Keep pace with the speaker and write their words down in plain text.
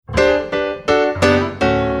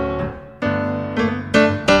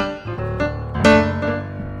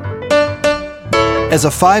As a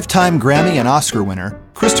 5-time Grammy and Oscar winner,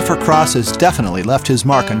 Christopher Cross has definitely left his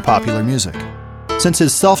mark on popular music. Since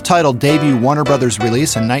his self-titled debut Warner Brothers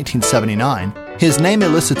release in 1979, his name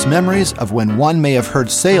elicits memories of when one may have heard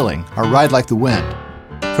Sailing or Ride Like the Wind.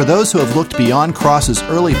 For those who have looked beyond Cross's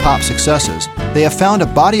early pop successes, they have found a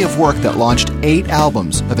body of work that launched 8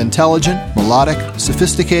 albums of intelligent, melodic,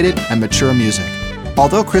 sophisticated, and mature music.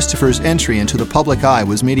 Although Christopher's entry into the public eye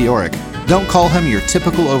was meteoric, don't call him your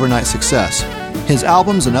typical overnight success. His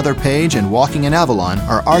albums Another Page and Walking in Avalon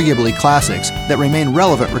are arguably classics that remain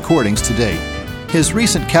relevant recordings to date. His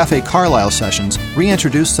recent Cafe Carlyle sessions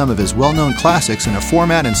reintroduced some of his well-known classics in a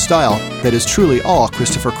format and style that is truly all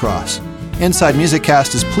Christopher Cross. Inside Music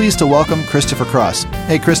Cast is pleased to welcome Christopher Cross.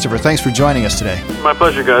 Hey, Christopher, thanks for joining us today. My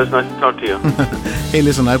pleasure, guys. Nice to talk to you. Hey,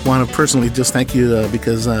 listen, I want to personally just thank you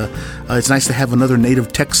because it's nice to have another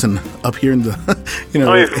native Texan up here in the,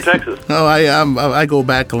 Oh, you're from Texas? Oh, I go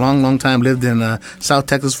back a long, long time. Lived in South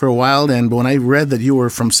Texas for a while, and when I read that you were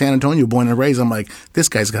from San Antonio, born and raised, I'm like, this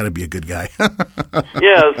guy's got to be a good guy.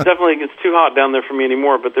 Yeah, it's too hot down there for me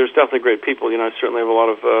anymore, but there's definitely great people. I certainly have a lot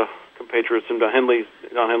of compatriots, and Don Henley's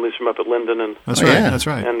from up at Linden, and That's right. That's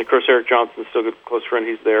right. And of course Eric Johnson's still a good close friend.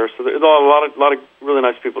 He's there, so there's a lot of really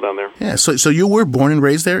nice people down there. Yeah. So you were born and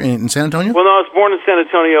raised there in San Antonio? Well, no, I was born in San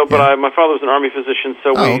Antonio, but my father was an Army physician,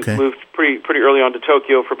 so we moved pretty early on to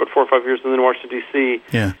Tokyo for about 4 or 5 years, and then Washington D.C.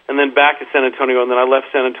 Yeah. And then back to San Antonio, and then I left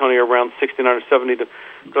San Antonio around 69 or 70 to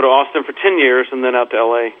go to Austin for 10 years, and then out to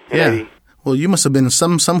L.A. in 80. Well, you must have been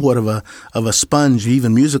somewhat of a sponge,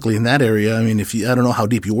 even musically, in that area. I mean, I don't know how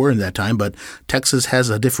deep you were in that time, but Texas has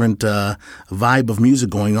a different vibe of music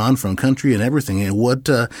going on from country and everything. And what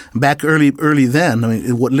back early then, I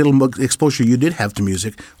mean, what little exposure you did have to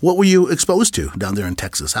music, what were you exposed to down there in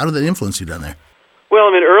Texas? How did that influence you down there? Well,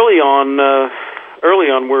 I mean, early on,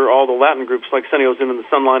 were all the Latin groups like Sonny Ozuna and the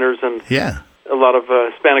Sunliners, and a lot of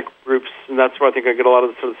Hispanic groups, and that's where I think I get a lot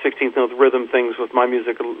of the sort of 16th note rhythm things with my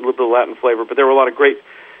music, a little bit of Latin flavor. But there were a lot of great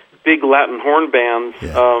big Latin horn bands,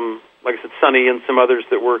 like I said, Sonny and some others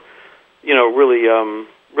that were,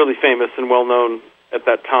 really famous and well known at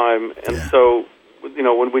that time. And so,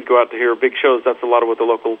 when we'd go out to hear big shows, that's a lot of what the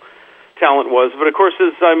local talent was. But of course,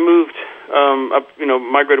 as I moved up,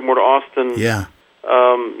 migrated more to Austin,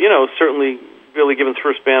 certainly Billy Gibbons'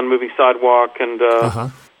 first band, Moving Sidewalk, and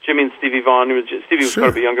Jimmy and Stevie Vaughan. Stevie was quite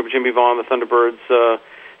a bit younger, but Jimmy Vaughan, the Thunderbirds.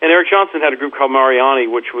 And Eric Johnson had a group called Mariani,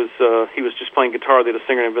 which was, he was just playing guitar. They had a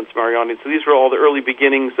singer named Vince Mariani. So these were all the early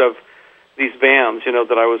beginnings of these bands,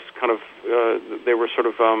 that I was kind of, they were sort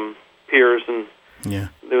of peers, and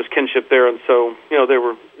there was kinship there. And so, they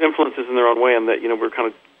were influences in their own way, and that, we're kind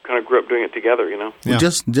of grew up doing it together, Well,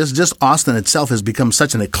 just Austin itself has become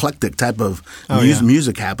such an eclectic type of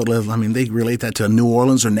music capital. I mean, they relate that to New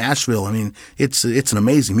Orleans or Nashville. I mean, it's an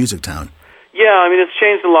amazing music town. Yeah, I mean, it's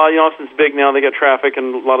changed a lot. Austin's big now. They got traffic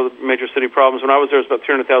and a lot of the major city problems. When I was there, it was about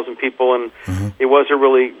 300,000 people, and it was a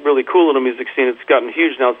really, really cool little music scene. It's gotten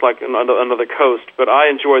huge now. It's like another coast. But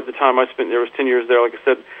I enjoyed the time I spent there. It was 10 years there. Like I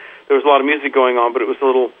said, there was a lot of music going on, but it was a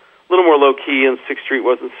little more low-key, and 6th Street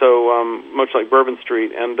wasn't so much like Bourbon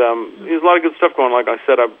Street. And there's a lot of good stuff going on. Like I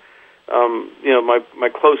said, my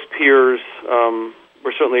close peers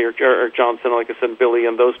were certainly Eric Johnson, like I said, Billy,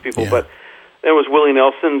 and those people. But there was Willie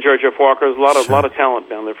Nelson, Jerry Jeff Walker. There's a lot of talent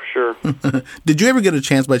down there for sure. Did you ever get a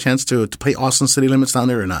chance to play Austin City Limits down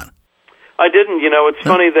there or not? I didn't. It's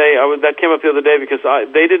funny. That came up the other day because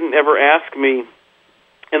they didn't ever ask me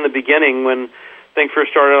in the beginning when thing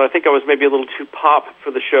first started. I think I was maybe a little too pop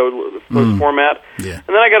for the show, for the format. Yeah.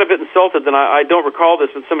 And then I got a bit insulted. Then I don't recall this,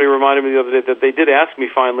 but somebody reminded me the other day that they did ask me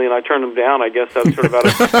finally, and I turned them down. I guess that's sort of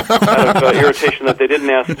out of irritation that they didn't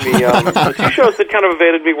ask me. The two shows that kind of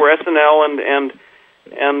evaded me were SNL and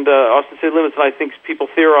Austin City Limits, and I think people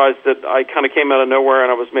theorized that I kind of came out of nowhere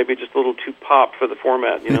and I was maybe just a little too pop for the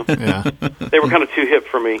format, They were kind of too hip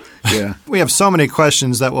for me. Yeah. We have so many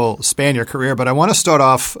questions that will span your career, but I want to start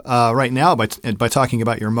off right now by talking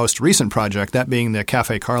about your most recent project, that being the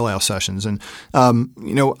Cafe Carlyle sessions. And,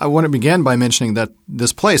 I want to begin by mentioning that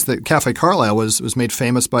this place, the Cafe Carlyle, was made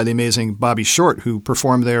famous by the amazing Bobby Short, who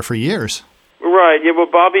performed there for years. Right. Yeah, well,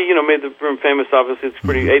 Bobby, made the room famous, obviously. It's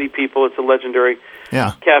pretty 80 people. It's a legendary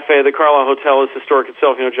cafe. The Carlyle Hotel is historic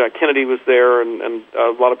itself. Jack Kennedy was there, and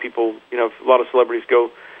a lot of people, a lot of celebrities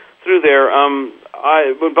go through there.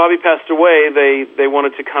 When Bobby passed away, they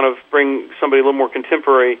wanted to kind of bring somebody a little more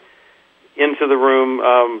contemporary into the room,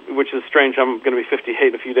 which is strange. I'm going to be 58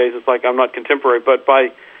 in a few days. It's like I'm not contemporary, but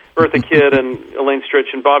by Eartha Kitt and Elaine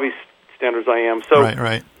Stritch and Bobby's standards, I am. So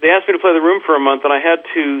they asked me to play the room for a month, and I had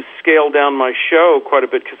to scale down my show quite a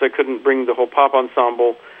bit because I couldn't bring the whole pop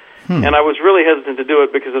ensemble. And I was really hesitant to do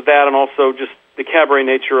it because of that, and also just the cabaret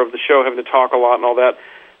nature of the show, having to talk a lot and all that.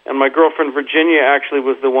 And my girlfriend Virginia actually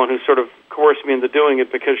was the one who sort of coerced me into doing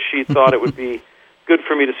it because she thought it would be good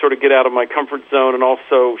for me to sort of get out of my comfort zone, and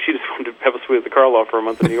also she just wanted to have a suite at the Carlisle for a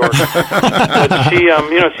month in New York. But she,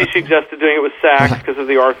 she suggested doing it with sax because of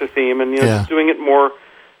the Arthur theme, and just doing it more.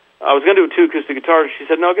 I was going to do 2 acoustic guitars. She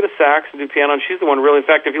said, "No, get a sax and do piano." And she's the one really. In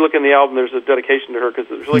fact, if you look in the album, there's a dedication to her because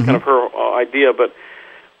it was really kind of her idea. But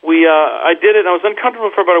I did it. And I was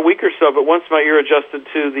uncomfortable for about a week or so. But once my ear adjusted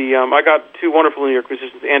to the, I got 2 wonderful New York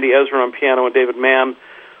musicians, Andy Ezra on piano and David Mann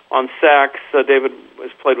on sax. David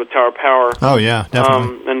has played with Tower Power. Oh yeah,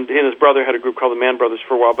 definitely. And he and his brother had a group called the Mann Brothers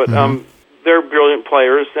for a while. But they're brilliant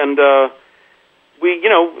players, and we,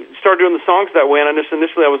 started doing the songs that way. And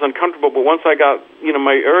initially I was uncomfortable, but once I got,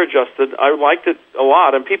 my ear adjusted, I liked it a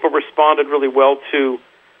lot, and people responded really well to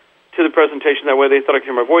the presentation that way. They thought I could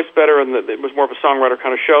hear my voice better, and that it was more of a songwriter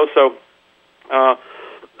kind of show. So,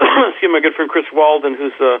 my good friend Chris Walden,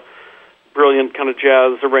 who's a brilliant kind of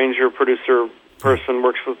jazz arranger, producer person,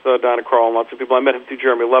 works with Diana Krall and lots of people. I met him through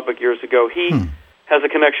Jeremy Lubbock years ago. He has a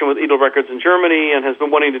connection with Edel Records in Germany and has been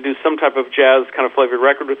wanting to do some type of jazz kind of flavored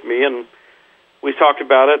record with me, and we talked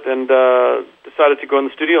about it and decided to go in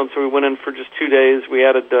the studio, and so we went in for just 2 days. We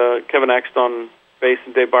added Kevin Axt on bass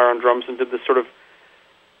and Dave Byer on drums and did this sort of,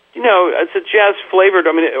 it's a jazz-flavored,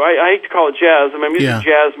 I hate to call it jazz. Music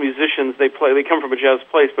jazz musicians, they come from a jazz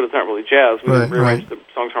place, but it's not really jazz. We rearranged the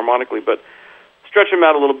songs harmonically, but stretch them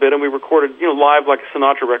out a little bit, and we recorded, live like a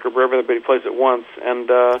Sinatra record where everybody plays at once, and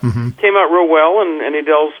came out real well, and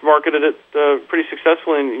Edel's marketed it pretty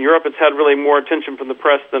successfully. In Europe, it's had really more attention from the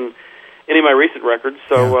press than any of my recent records,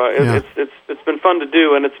 so it's been fun to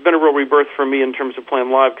do, and it's been a real rebirth for me in terms of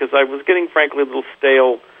playing live, because I was getting, frankly, a little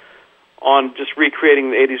stale on just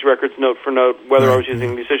recreating the 80s records note for note, whether I was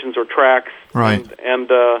using musicians or tracks, and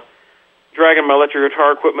dragging my electric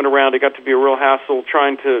guitar equipment around. It got to be a real hassle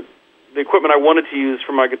trying to. The equipment I wanted to use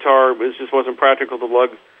for my guitar just wasn't practical to lug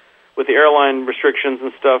with the airline restrictions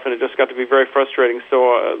and stuff, and it just got to be very frustrating.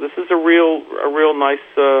 So this is a real nice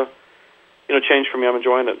change for me. I'm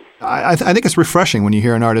enjoying it. I think it's refreshing when you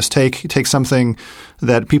hear an artist take something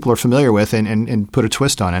that people are familiar with and put a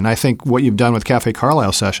twist on it. And I think what you've done with Cafe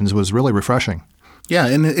Carlisle sessions was really refreshing. Yeah,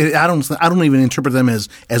 and I don't even interpret them as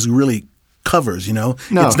really covers, No.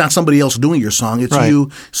 It's not somebody else doing your song. It's you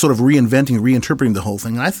sort of reinterpreting the whole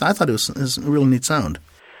thing. And I thought it was a really neat sound.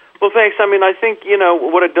 Well, thanks. I think,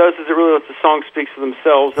 what it does is it really lets the songs speak for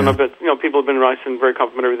themselves. And I bet, people have been nice and very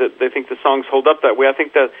complimentary that they think the songs hold up that way. I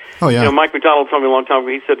think that, Mike McDonald told me a long time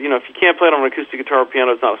ago, he said, if you can't play it on an acoustic guitar or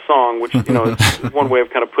piano, it's not a song, which, is one way of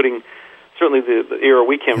kind of putting certainly the era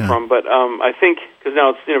we came from. But I think, because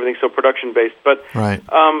now it's everything's so production-based, but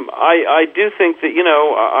I do think that,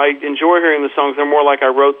 I enjoy hearing the songs. They're more like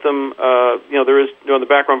I wrote them. There is, the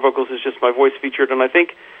background vocals is just my voice featured, and I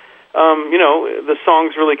think, the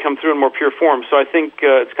songs really come through in more pure form. So I think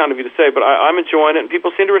it's kind of you to say, but I'm enjoying it, and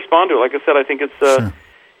people seem to respond to it. Like I said, I think it's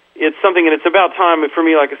something, and it's about time for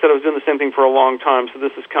me. Like I said, I was doing the same thing for a long time, so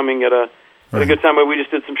this is coming at a good time. We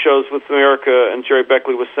just did some shows with America, and Jerry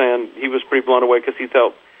Beckley was saying he was pretty blown away because he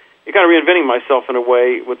felt you're kind of reinventing myself in a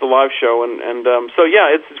way with the live show, and so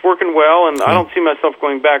it's working well, and I don't see myself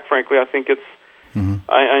going back. Frankly, I think it's.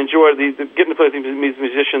 I enjoy getting to play with these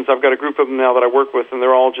musicians. I've got a group of them now that I work with, and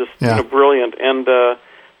they're all just brilliant. And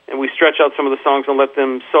we stretch out some of the songs and let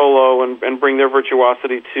them solo and bring their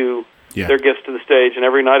virtuosity to their gifts to the stage. And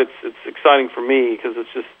every night it's exciting for me because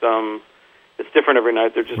it's just it's different every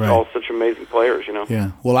night. They're just all such amazing players,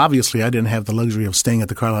 Yeah. Well, obviously, I didn't have the luxury of staying at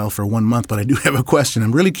the Carlisle for 1 month, but I do have a question.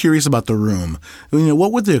 I'm really curious about the room.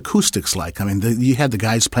 What were the acoustics like? You had the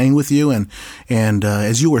guys playing with you, and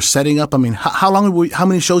as you were setting up, how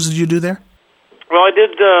many shows did you do there? Well, I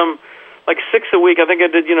did like 6 a week. I think I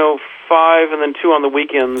did 5 and then 2 on the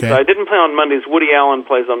weekends. Okay. I didn't play on Mondays. Woody Allen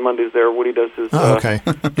plays on Mondays there. Woody does his and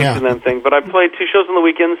then thing. But I played 2 shows on the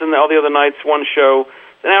weekends, and all the other nights 1 show.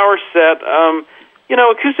 An hour set.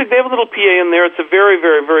 Acoustic, they have a little PA in there. It's a very,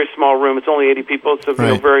 very, very small room. It's only 80 people. It's a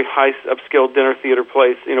very high upscale dinner theater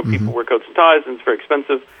place. People wear coats and ties, and it's very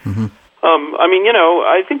expensive.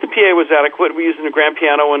 I think the PA was adequate. We used a grand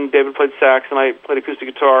piano, and David played sax, and I played acoustic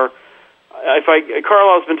guitar.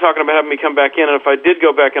 Carlisle's been talking about having me come back in, and if I did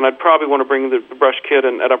go back in, I'd probably want to bring the brush kit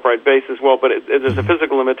and an upright bass as well, but there's a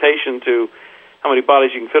physical limitation to how many bodies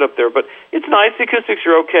you can fit up there. But it's nice. The acoustics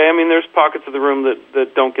are okay. There's pockets of the room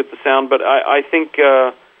that don't get the sound, but I think,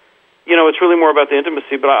 it's really more about the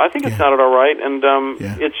intimacy, but I think it sounded all right, and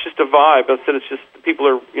it's just a vibe. I said it's just people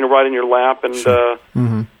are, right in your lap, and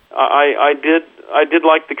I did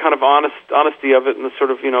like the kind of honesty of it and the sort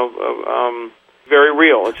of, very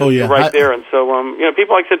real. It's just right there. And so,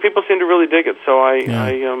 people, like I said, people seem to really dig it. So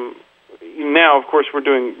now, of course, we're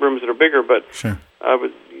doing rooms that are bigger, but sure.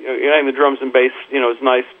 Adding the drums and bass, is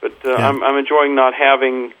nice. But I'm enjoying not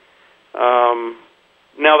having,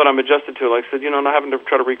 now that I'm adjusted to it, like I said, not having to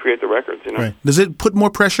try to recreate the records. Right. Does it put more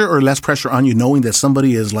pressure or less pressure on you knowing that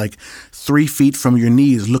somebody is like 3 feet from your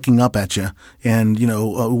knees looking up at you? And,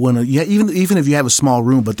 even if you have a small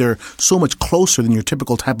room, but they're so much closer than your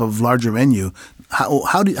typical type of larger venue,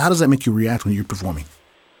 how does that make you react when you're performing?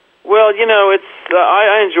 Well, it's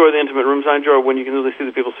I enjoy the intimate rooms. I enjoy when you can really see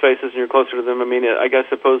the people's faces and you're closer to them. I mean, I guess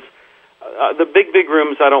suppose the big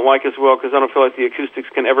rooms I don't like as well because I don't feel like the acoustics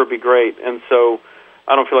can ever be great, and so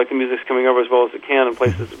I don't feel like the music's coming over as well as it can in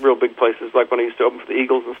places, real big places, like when I used to open for the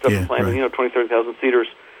Eagles and stuff and playing, 20, 30,000 seaters.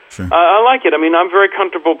 Sure. I like it. I mean, I'm very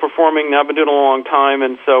comfortable performing. Now, I've been doing it a long time,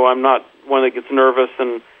 and so I'm not one that gets nervous,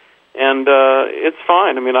 and it's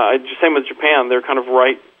fine. I mean, same with Japan. They're kind of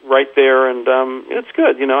right there, and it's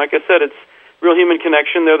good. Like I said, it's real human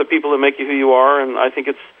connection. They're the people that make you who you are, and I think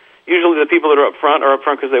it's usually the people that are up front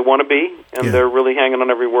because they want to be, and they're really hanging on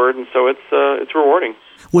every word, and so it's rewarding.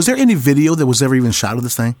 Was there any video that was ever even shot of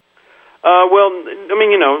this thing? Well, I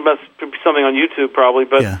mean, that's something on YouTube probably,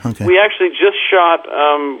 but we actually just shot,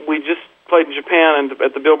 we just played in Japan and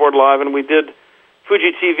at the Billboard Live, and we did,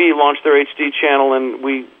 Fuji TV launched their HD channel, and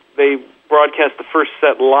they broadcast the first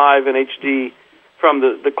set live in HD from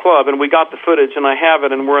the club, and we got the footage, and I have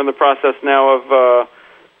it, and we're in the process now of,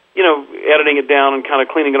 editing it down and kind of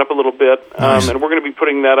cleaning it up a little bit. Nice. And we're going to be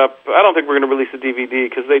putting that up. I don't think we're going to release a DVD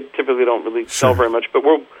because they typically don't really sell very much, but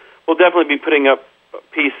we'll definitely be putting up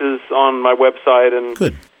pieces on my website and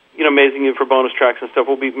good. Amazing You for bonus tracks and stuff.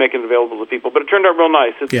 We'll be making it available to people. But it turned out real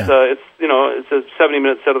nice. It's it's a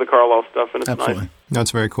 70-minute set of the Carlisle stuff, and it's Absolutely. Nice.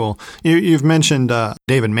 That's very cool. You've mentioned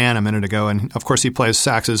David Mann a minute ago, and of course he plays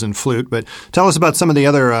saxes and flute. But tell us about some of the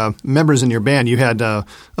other members in your band. You had,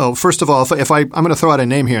 first of all, I'm going to throw out a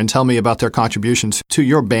name here and tell me about their contributions to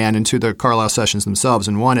your band and to the Carlisle sessions themselves.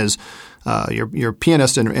 And one is your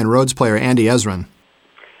pianist and Rhodes player Andy Ezrin.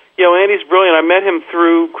 Yeah, well, Andy's brilliant. I met him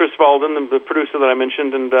through Chris Valden, the producer that I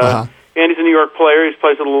mentioned, and Andy's a New York player. He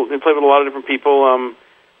played with a lot of different people.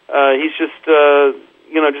 He's just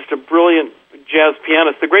just a brilliant jazz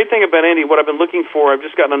pianist. The great thing about Andy, what I've been looking for, I've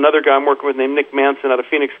just gotten another guy I'm working with named Nick Manson out of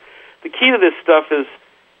Phoenix. The key to this stuff is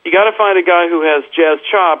you got to find a guy who has jazz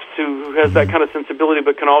chops, who has that kind of sensibility,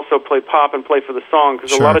 but can also play pop and play for the song.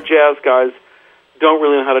 Because a lot of jazz guys don't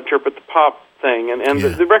really know how to interpret the pop thing, and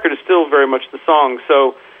the record is still very much the song.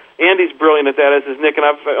 So Andy's brilliant at that, as is Nick, and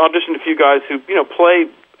I've auditioned a few guys who play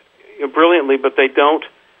brilliantly, but they don't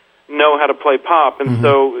know how to play pop, and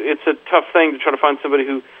so it's a tough thing to try to find somebody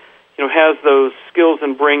who has those skills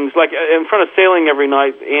and brings, like in front of Sailing every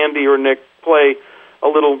night, Andy or Nick play a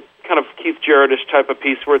little kind of Keith Jarrett-ish type of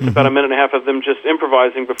piece where it's about a minute and a half of them just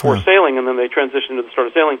improvising before Sailing, and then they transition to the start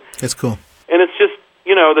of Sailing. That's cool. And it's just,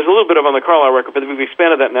 there's a little bit of on the Carlisle record, but we've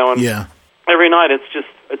expanded that now, and every night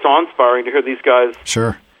it's awe-inspiring to hear these guys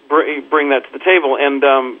bring that to the table. And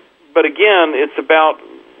but again, it's about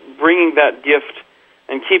bringing that gift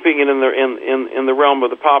and keeping it in the realm of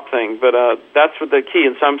the pop thing. But that's what the key.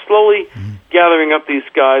 And so I'm slowly gathering up these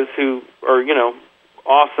guys who are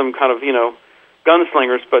awesome kind of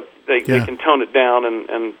gunslingers, but they can tone it down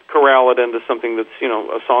and corral it into something that's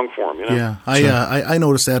a song form. Yeah, I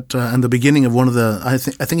noticed that in the beginning of one of the I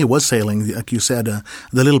think it was Sailing, like you said, the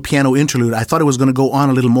little piano interlude. I thought it was going to go on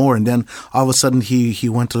a little more, and then all of a sudden he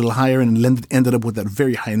went a little higher and ended up with that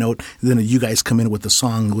very high note. And then you guys come in with the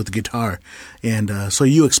song with the guitar, and so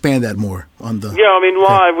you expand that more on the. Yeah, I mean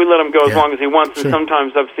live we let him go as long as he wants, and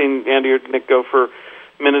sometimes I've seen Andy or Nick go for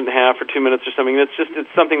minute and a half or 2 minutes or something. It's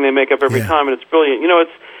something they make up every time, and it's brilliant.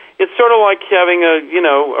 It's sort of like having a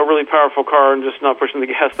really powerful car and just not pushing the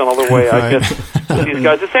gas down all the way. I guess these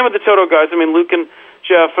guys. The same with the Toto guys. I mean, Luke and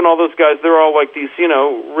Jeff and all those guys. They're all like these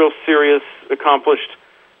real serious, accomplished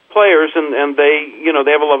players, and they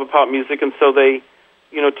they have a love of pop music, and so they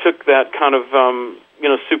took that kind of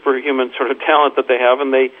superhuman sort of talent that they have,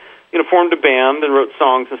 and they formed a band and wrote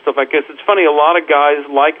songs and stuff like this. It's funny. A lot of guys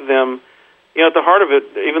like them. At the heart of it,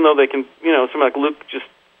 even though they can, somebody like Luke just,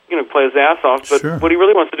 play his ass off, but what he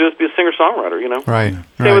really wants to do is be a singer-songwriter, Right.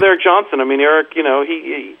 Same with Eric Johnson. I mean, Eric,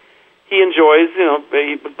 he enjoys,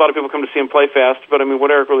 a lot of people come to see him play fast, but I mean,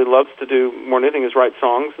 what Eric really loves to do more than anything is write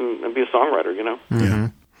songs and be a songwriter,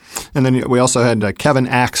 Yeah. And then we also had Kevin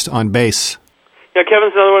Axt on bass. Yeah,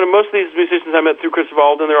 Kevin's another one. Most of these musicians I met through Chris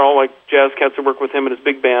Valden, they're all like jazz cats that work with him in his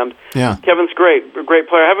big band. Yeah. Kevin's great, a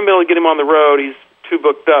great player. I haven't been able to get him on the road. He's too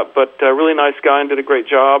booked up, but really nice guy and did a great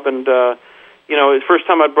job. And his first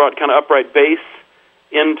time I brought kind of upright bass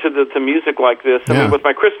into the music like this. I mean, with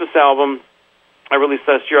my Christmas album I released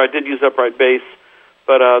last year, I did use upright bass,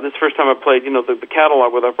 but this is the first time I played, the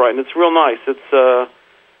catalog with upright, and it's real nice.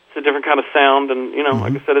 It's a different kind of sound, and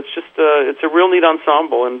like I said, it's just it's a real neat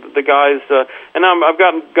ensemble. And the guys, and I've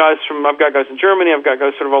got guys in Germany, I've got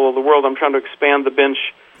guys sort of all over the world. I'm trying to expand the bench,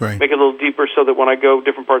 make it a little deeper, so that when I go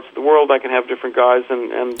different parts of the world, I can have different guys,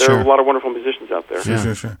 and there are a lot of wonderful musicians out there.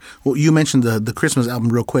 Sure. Well, you mentioned the Christmas album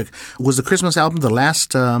real quick. Was the Christmas album the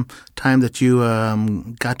last time that you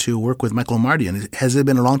got to work with Michael Omartian? Has it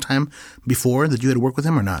been a long time before that you had worked with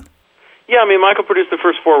him or not? Yeah, I mean, Michael produced the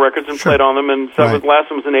first 4 records and played on them, and so the last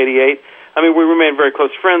one was in '88. I mean, we remained very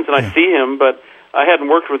close friends, and I see him, but I hadn't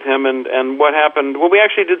worked with him, and what happened, well, we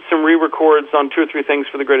actually did some re-records on 2 or 3 things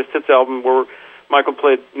for the Greatest Hits album where Michael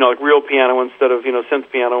played, like real piano instead of, synth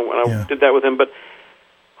piano, and I did that with him, but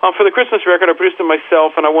for the Christmas record, I produced it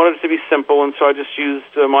myself, and I wanted it to be simple, and so I just used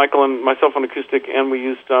Michael and myself on acoustic, and we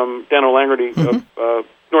used Dan O'Langerty,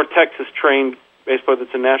 North Texas trained bass player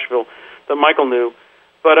that's in Nashville, that Michael knew.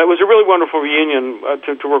 But it was a really wonderful reunion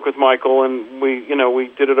to work with Michael, and we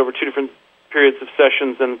did it over 2 different periods of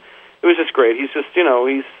sessions, and it was just great. He's just,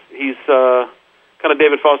 he's kind of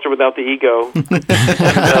David Foster without the ego, and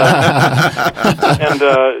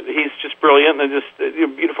he's just brilliant and just a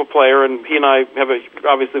beautiful player. And he and I have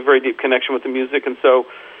obviously a very deep connection with the music, and so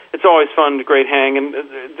it's always fun, great hang. And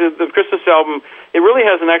the Christmas album, it really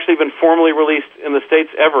hasn't actually been formally released in the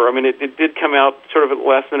States ever. I mean, it did come out sort of at the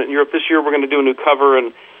last minute in Europe. This year we're going to do a new cover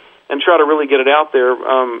and try to really get it out there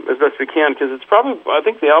as best we can, because it's probably, I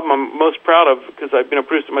think, the album I'm most proud of, because I've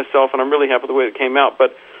produced it myself, and I'm really happy with the way it came out.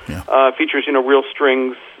 But it features, real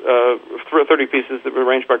strings, 30 pieces that were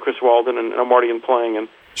arranged by Chris Walden and Omartian playing,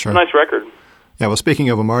 and it's a nice record. Yeah, well, speaking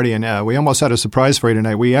of Omartian, we almost had a surprise for you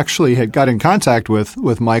tonight. We actually had got in contact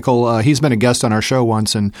with Michael. He's been a guest on our show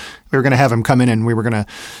once, and we were going to have him come in, and we were going to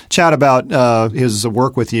chat about his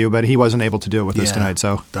work with you, but he wasn't able to do it with us tonight.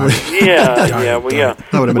 So that would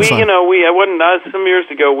have been fun. Some years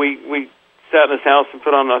ago, we sat in his house and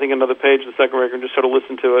put on, I think, another page of the second record and just sort of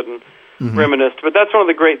listened to it and reminisced. But that's one of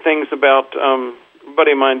the great things about a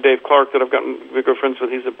buddy of mine, Dave Clark, that I've gotten good friends with.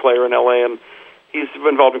 He's a player in L.A., and he's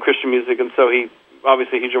involved in Christian music, and so he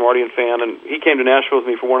obviously a huge Omartian fan, and he came to Nashville with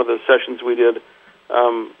me for one of the sessions we did,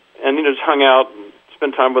 and just hung out and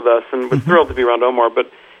spent time with us, and was thrilled to be around Omar.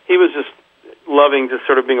 But he was just loving just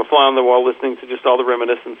sort of being a fly on the wall, listening to just all the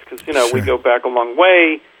reminiscence, because we go back a long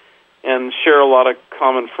way and share a lot of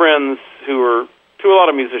common friends who are, to a lot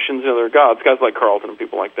of musicians, they're guys like Carlton and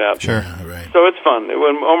people like that. Sure, right. So it's fun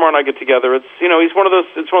when Omar and I get together. It's he's one of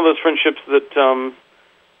those. It's one of those friendships that.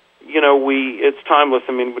 It's timeless.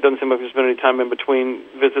 I mean, it doesn't seem like there's been any time in between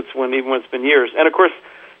visits even when it's been years. And of course,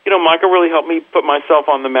 Michael really helped me put myself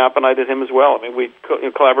on the map, and I did him as well. I mean, we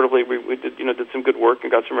collaboratively we did some good work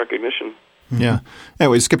and got some recognition. Yeah. Hey,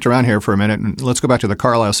 we skipped around here for a minute, and let's go back to the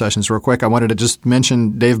Carlisle sessions real quick. I wanted to just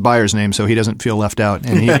mention Dave Byer's name so he doesn't feel left out.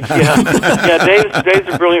 And Dave's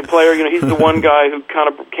a brilliant player. He's the one guy who kind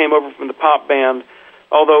of came over from the pop band.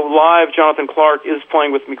 Although live, Jonathan Clark is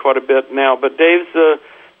playing with me quite a bit now. But Dave's a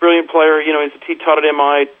brilliant player. He taught at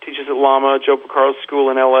MI, teaches at Lama, Joe Porcaro's school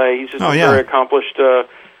in L.A. He's just a very accomplished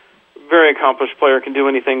player, can do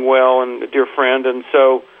anything well, and a dear friend. And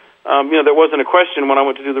so, there wasn't a question when I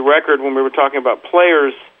went to do the record, when we were talking about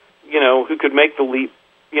players, who could make the leap.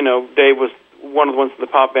 Dave was one of the ones in the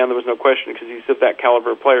pop band. There was no question, because he's that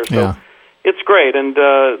caliber of player. So it's great. And,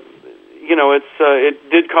 it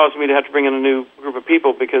did cause me to have to bring in a new group of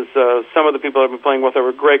people, because some of the people I've been playing with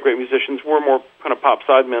are great musicians. We're more kind of pop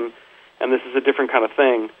sidemen, and this is a different kind of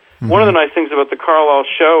thing. One of the nice things about the Carlisle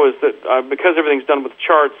show is that because everything's done with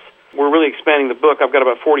charts, we're really expanding the book. I've got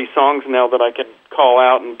about 40 songs now that I can call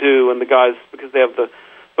out and do, and the guys, because they have the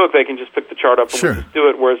book, they can just pick the chart up and we just do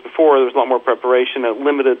it, whereas before there was a lot more preparation. It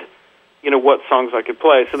limited, what songs I could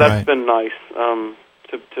play. So that's been nice.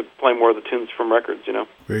 To play more of the tunes from records,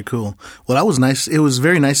 Very cool. Well, that was nice. It was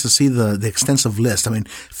very nice to see the extensive list. I mean,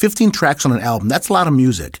 15 tracks on an album. That's a lot of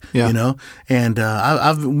music, And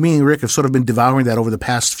me and Rick have sort of been devouring that over the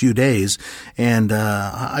past few days. And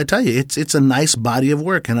I tell you, it's a nice body of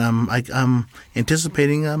work. And I'm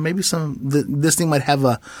anticipating maybe this thing might have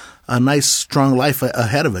a nice, strong life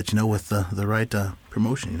ahead of it, with the right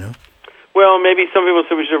promotion, Well, maybe some people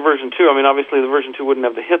say we should have version 2. I mean, obviously the version 2 wouldn't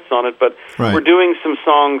have the hits on it, but we're doing some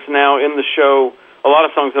songs now in the show, a lot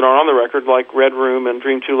of songs that aren't on the record, like Red Room and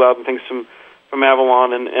Dream Too Loud and things from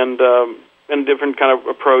Avalon, and different kind of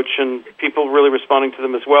approach, and people really responding to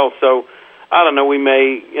them as well. So, I don't know, we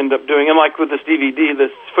may end up doing, and like with this DVD,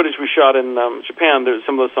 this footage we shot in Japan,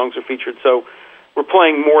 some of those songs are featured. So we're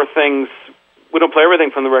playing more things we don't play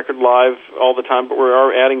everything from the record live all the time, but we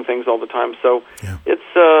are adding things all the time. So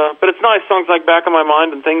but it's nice. Songs like Back on My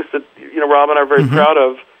Mind and things that, Rob and I are very proud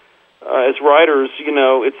of as writers.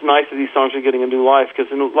 It's nice that these songs are getting a new life,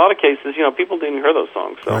 because in a lot of cases, people didn't hear those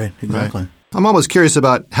songs. So. Right, exactly. Right. I'm always curious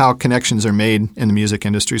about how connections are made in the music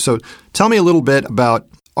industry. So tell me a little bit about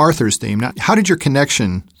Arthur's theme. Now, how did your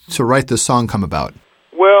connection to write this song come about?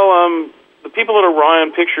 Well, the people at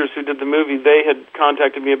Orion Pictures who did the movie, they had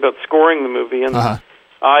contacted me about scoring the movie, and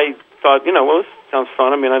I thought, this sounds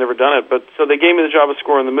fun. I mean, I'd never done it, but so they gave me the job of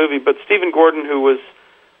scoring the movie. But Stephen Gordon, who was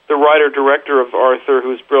the writer-director of Arthur, who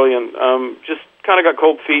was brilliant, just kind of got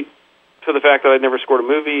cold feet to the fact that I'd never scored a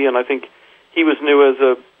movie, and I think he was new as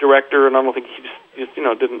a director, and I don't think he just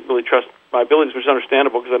didn't really trust my abilities, which is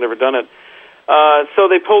understandable because I'd never done it.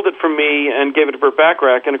 So they pulled it from me and gave it to Burt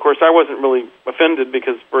Bacharach, and of course I wasn't really offended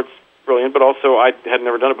because Burt's brilliant, but also I had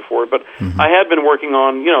never done it before. But I had been working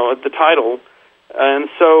on, the title,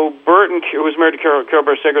 and so Burt, who was married to Carol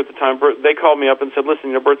Barseger at the time, they called me up and said,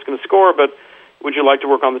 listen, Burt's going to score, but would you like to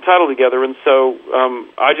work on the title together? And so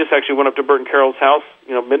I just actually went up to Burt and Carol's house,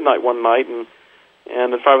 midnight one night, and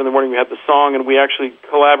at 5 a.m. we had the song, and we actually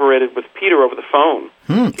collaborated with Peter over the phone.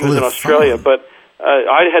 He was in Australia, but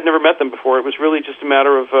I had never met them before. It was really just a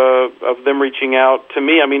matter of them reaching out to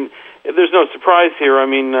me. I mean, there's no surprise here. I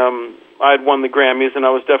mean, I had won the Grammys, and I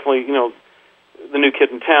was definitely, the new kid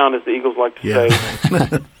in town, as the Eagles like to say.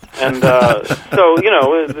 And so,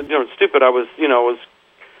 it's stupid. I was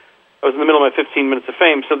in the middle of my 15 minutes of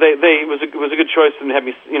fame, so it was a good choice to have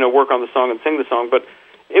me, work on the song and sing the song. But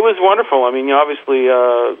it was wonderful. I mean, obviously,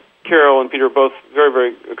 Carol and Peter are both very,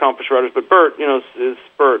 very accomplished writers, but Burt, is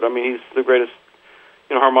Burt. I mean, he's the greatest,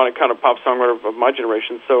 harmonic kind of pop songwriter of my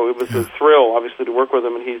generation. So it was a thrill, obviously, to work with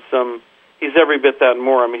him, and he's every bit that and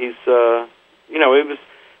more. I mean, it was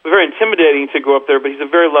very intimidating to go up there, but he's a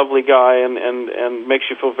very lovely guy, and makes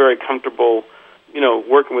you feel very comfortable,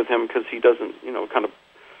 working with him, because he doesn't, kind of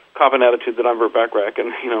cop an attitude that I'm Burt Bacharach,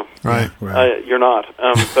 and right. You're not.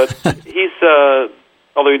 But he's,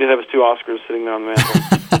 although he did have his 2 Oscars sitting there on the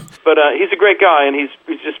mantle, but he's a great guy, and he's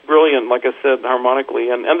just brilliant, like I said,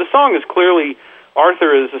 harmonically, and the song is clearly.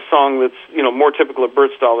 Arthur is a song that's, more typical of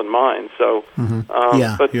Burt's style than mine. So, it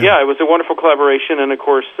was a wonderful collaboration, and of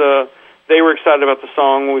course, they were excited about the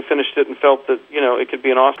song when we finished it and felt that, it could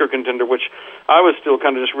be an Oscar contender, which I was still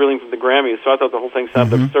kind of just reeling from the Grammys, so I thought the whole thing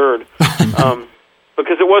sounded absurd.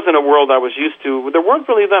 Because it wasn't a world I was used to. There weren't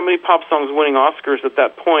really that many pop songs winning Oscars at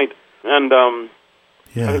that point, and I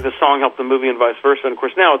think the song helped the movie and vice versa. And of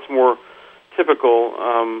course, now it's more typical,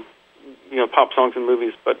 pop songs in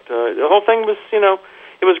movies. But the whole thing was,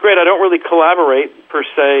 it was great. I don't really collaborate, per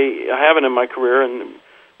se. I haven't in my career. And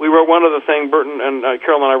we wrote one other thing. Burton and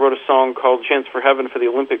Carol and I wrote a song called Chance for Heaven for the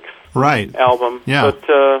Olympics album. Yeah. But,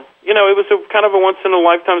 it was a kind of a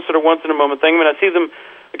once-in-a-lifetime, sort of once-in-a-moment thing. I mean, I see them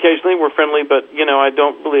occasionally. We're friendly, but, I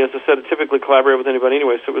don't really, as I said, typically collaborate with anybody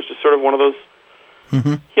anyway. So it was just sort of one of those,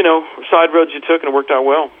 side roads you took, and it worked out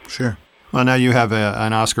well. Sure. Well, now you have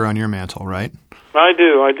an Oscar on your mantle, right? I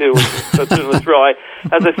do. That's certainly a thrill.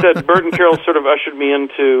 As I said, Burt and Carol sort of ushered me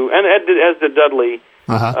into, and as did Dudley,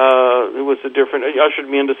 it was ushered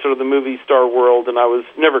me into sort of the movie star world, and I was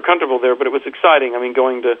never comfortable there, but it was exciting. I mean,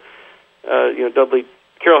 going to, Dudley,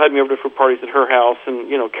 Carol had me over for parties at her house, and,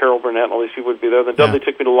 Carol Burnett and all these people would be there. Then Dudley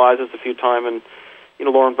took me to Liza's a few times, and,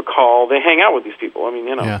 Lauren Bacall. They hang out with these people. I mean,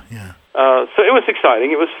 so it was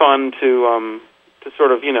exciting. It was fun to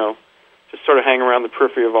sort of, just sort of hang around the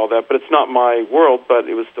periphery of all that. But it's not my world, but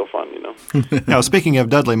it was still fun, Now, speaking of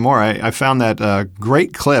Dudley Moore, I found that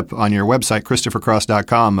great clip on your website,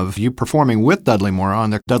 ChristopherCross.com, of you performing with Dudley Moore on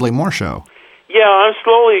the Dudley Moore Show. Yeah, I'm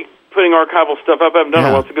slowly putting archival stuff up. I haven't done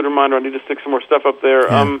it well. It's a good reminder. I need to stick some more stuff up there.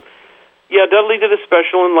 Dudley did a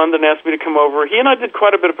special in London, asked me to come over. He and I did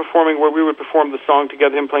quite a bit of performing where we would perform the song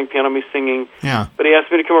together, him playing piano, me singing. Yeah. But he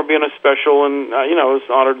asked me to come over and be on a special, and, I was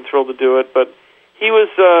honored and thrilled to do it. But he was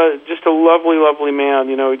just a lovely, lovely man,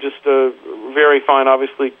 just a very fine,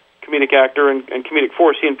 obviously, comedic actor and comedic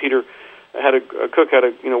force. He and Peter Cook had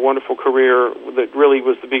a wonderful career that really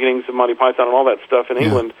was the beginnings of Monty Python and all that stuff in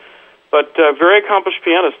England. But very accomplished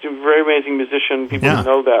pianist, very amazing musician. People didn't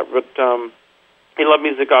know that, but he loved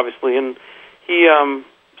music, obviously, and he.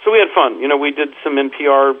 So we had fun. We did some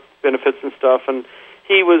NPR benefits and stuff, and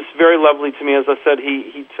he was very lovely to me. As I said,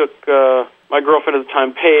 he took my girlfriend at the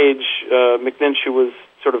time, Paige McNinch, who was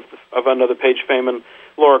sort of another Paige fame, and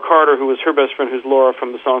Laura Carter, who was her best friend, who's Laura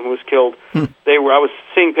from the song Who Was Killed. I was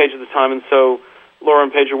seeing Paige at the time, and so Laura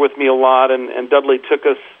and Paige were with me a lot, and Dudley took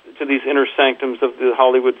us to these inner sanctums of the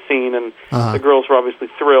Hollywood scene, and the girls were obviously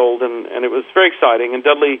thrilled, and it was very exciting. And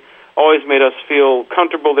Dudley always made us feel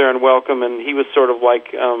comfortable there and welcome, and he was sort of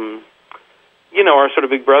like, our sort of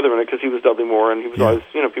big brother in it, because he was Dudley Moore, and he was always,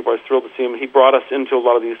 people were always thrilled to see him. He brought us into a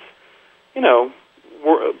lot of these,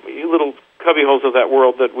 little cubbyholes of that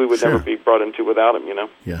world that we would never be brought into without him,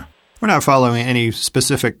 Yeah. We're not following any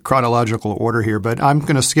specific chronological order here, but I'm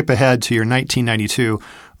going to skip ahead to your 1992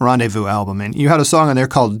 Rendezvous album. And you had a song on there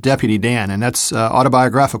called Deputy Dan, and that's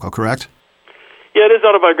autobiographical, correct? Yeah, it is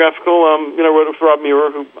autobiographical. I wrote it for Rob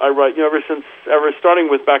Muir, who I write, ever starting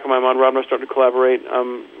with Back of My Mind, Rob and I started to collaborate.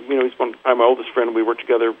 He's probably my oldest friend. We worked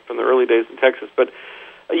together from the early days in Texas. But,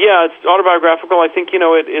 it's autobiographical. I think,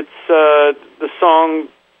 it's the song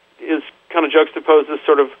is kind of juxtaposed as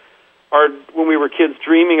sort of when we were kids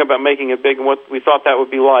dreaming about making it big and what we thought that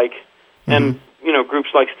would be like. And, groups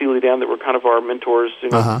like Steely Dan that were kind of our mentors,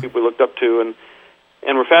 people we looked up to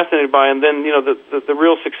and were fascinated by. And then, the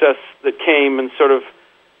real success that came and sort of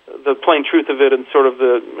the plain truth of it and sort of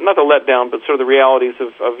not the letdown, but sort of the realities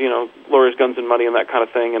of lawyers, guns, and money and that kind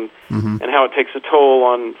of thing and how it takes a toll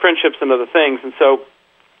on friendships and other things. And so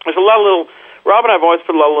there's a lot of Rob and I have always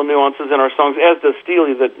put a lot of little nuances in our songs, as does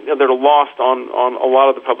Steely, that are lost on a lot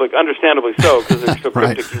of the public, understandably so, because they're so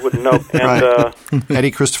cryptic you wouldn't know. And,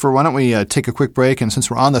 Eddie, Christopher, why don't we take a quick break? And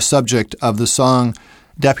since we're on the subject of the song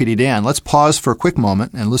Deputy Dan, let's pause for a quick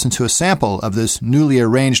moment and listen to a sample of this newly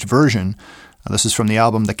arranged version. This is from the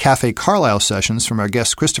album The Cafe Carlisle Sessions from our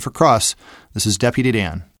guest Christopher Cross. This is Deputy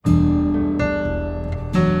Dan.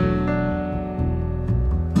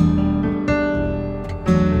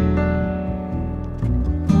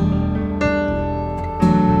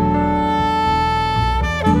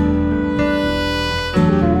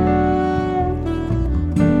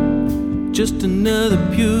 Just another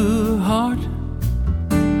pure heart,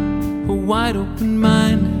 a wide open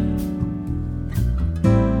mind,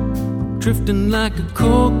 drifting like a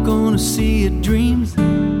cork on a sea of dreams,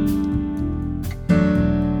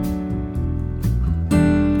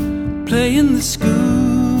 playing the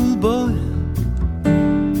schoolboy,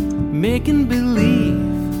 making believe,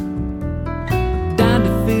 dying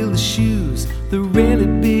to fill the shoes, the really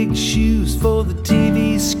big shoes for the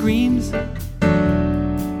TV screams.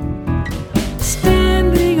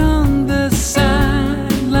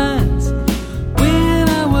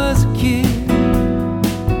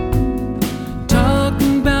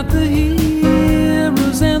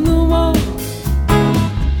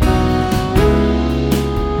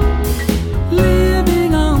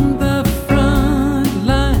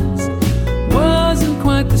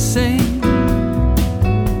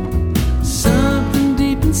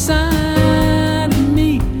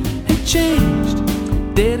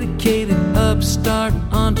 Upstart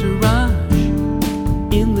entourage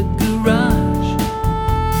in the garage,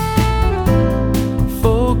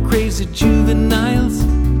 4 crazy juveniles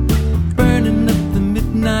burning up the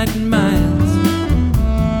midnight miles,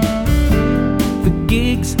 the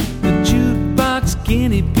gigs, the jukebox,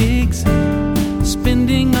 guinea pigs,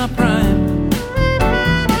 spending our prime.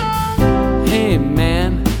 Hey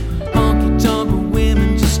man, honky-tonk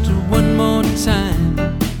women just one more time.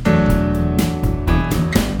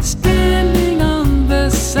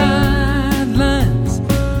 Sidelines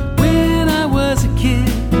when I was a kid,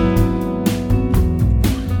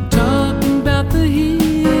 talking about the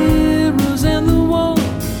heroes and the war,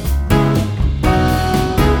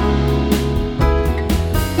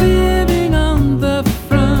 living on the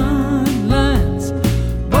front lines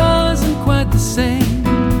wasn't quite the same.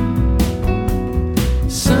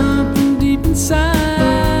 Something deep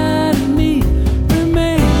inside of me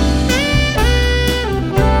remained.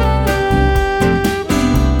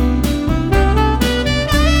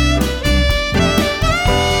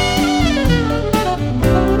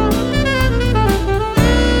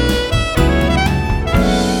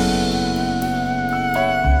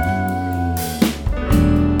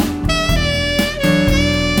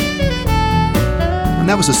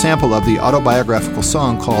 That was a sample of the autobiographical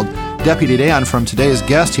song called Deputy Dan from today's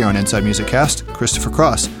guest here on Inside Music Cast, Christopher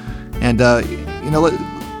Cross. And,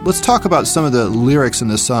 let's talk about some of the lyrics in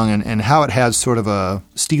this song and how it has sort of a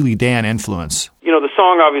Steely Dan influence. The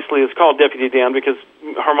song obviously is called Deputy Dan because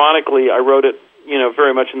harmonically I wrote it,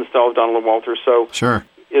 very much in the style of Donald and Walter. So sure.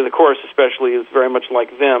 The chorus especially is very much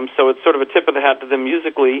like them. So it's sort of a tip of the hat to them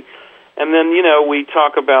musically. And then, we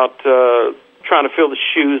talk about trying to fill the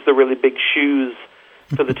shoes, the really big shoes,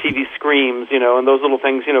 for the TV screams, and those little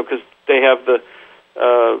things, because they have the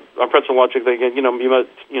on Pretzel Logic. They get, you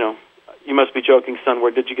must be joking, son.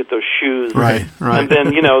 Where did you get those shoes? Right. And then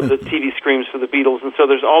the TV screams for the Beatles, and so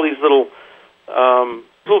there's all these little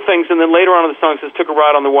little things, and then later on in the song says, took a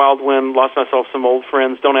ride on the wild wind, lost myself some old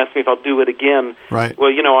friends, don't ask me if I'll do it again. Right.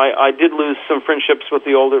 Well, I did lose some friendships with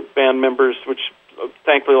the older band members, which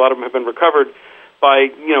thankfully a lot of them have been recovered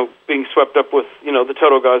by, being swept up with, the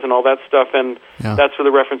Toto guys and all that stuff, and that's where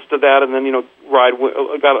the reference to that, and then, ride,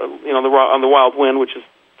 on the wild wind, which is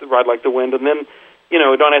the ride like the wind, and then,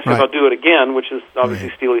 don't ask me if I'll do it again, which is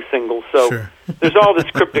obviously Steely's single. So there's all this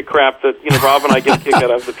cryptic crap that Rob and I get a kick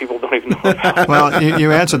out of that people don't even know about. Well,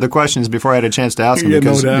 you answered the questions before I had a chance to ask them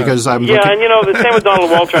because I'm and the same with Donald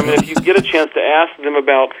Walter. I mean, if you get a chance to ask them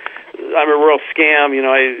about, I'm a real scam.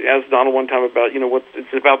 I asked Donald one time about what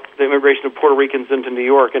it's about the immigration of Puerto Ricans into New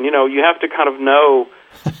York, and you have to kind of know.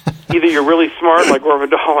 Either you're really smart like Gore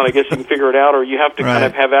Vidal, and I guess you can figure it out, or you have to kind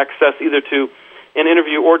of have access either to an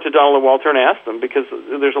interview or to Donald and Walter and ask them, because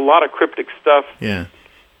there's a lot of cryptic stuff in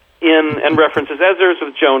and references, as there is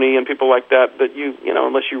with Joni and people like that you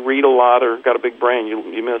unless you read a lot or got a big brain,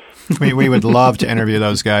 you miss. We would love to interview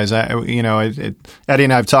those guys. Eddie and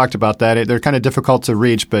I have talked about that. They're kind of difficult to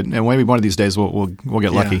reach, but maybe one of these days we'll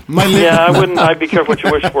get lucky. I'd be careful what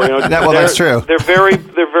you wish for. That's true. They're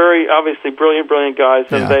very obviously brilliant guys,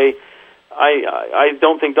 and I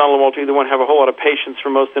don't think Donald and Walter either one have a whole lot of patience for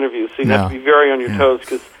most interviews, so you have to be very on your toes,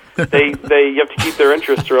 because you have to keep their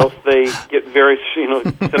interest, or else they get very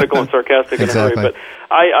cynical and sarcastic in a hurry. But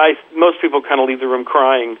most people kind of leave the room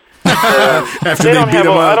crying. They don't have.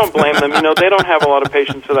 I don't blame them. They don't have a lot of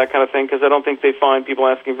patience for that kind of thing, because I don't think they find people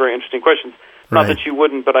asking very interesting questions. Not that you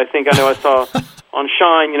wouldn't, but I saw on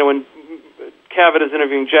Shine, when Cavett is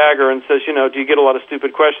interviewing Jagger and says, do you get a lot of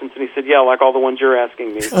stupid questions? And he said, yeah, like all the ones you're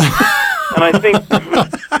asking me. And I think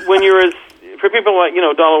when for people like,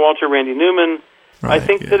 Donald Walter, Randy Newman, I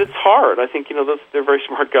think that it's hard. I think, they're very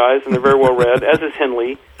smart guys and they're very well read, as is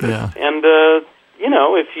Henley. Yeah. And,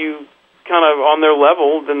 if you kind of on their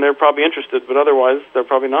level, then they're probably interested, but otherwise they're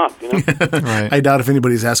probably not. I doubt if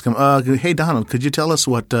anybody's asking him, hey, Donald, could you tell us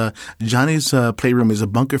what Johnny's playroom is a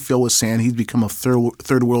bunker filled with sand? He's become a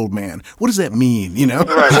third world man. What does that mean? Right.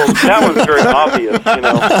 Well, that one's very obvious.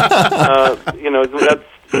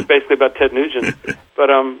 That's basically about Ted Nugent. But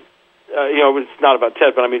it's not about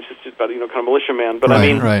Ted, but it's just about kind of militia man. But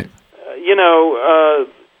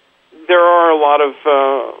there are a lot of.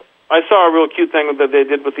 I saw a real cute thing that they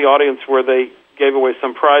did with the audience where they gave away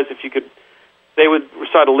some prize they would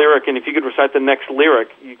recite a lyric, and if you could recite the next lyric,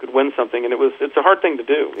 you could win something. And it's a hard thing to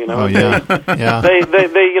do, Oh yeah,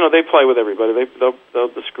 They play with everybody. They'll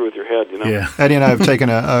just screw with your head, Yeah. Eddie and I have taken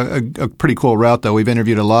a pretty cool route, though. We've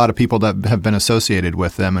interviewed a lot of people that have been associated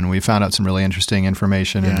with them, and we found out some really interesting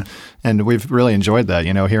information, and we've really enjoyed that.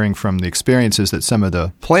 Hearing from the experiences that some of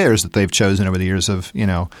the players that they've chosen over the years of,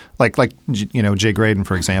 like Jay Graydon,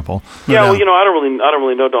 for example. Yeah, well, I don't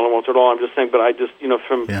really know Donald Walter at all. I'm just saying, but I just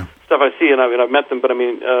from stuff I see, and I've met them, but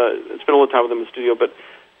it's been a little time with them in the studio, but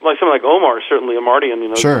like someone like Omar, certainly a Mardian,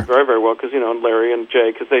 sure. very, very well, because, and Larry and Jay,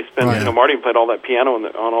 because they spent, Mardian played all that piano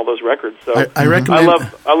on all those records. So I recommend.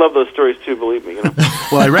 I love those stories too, believe me.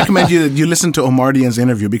 Well, I recommend you listen to Omardian's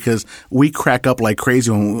interview, because we crack up like crazy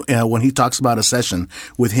when he talks about a session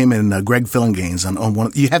with him and Greg Phillinganes on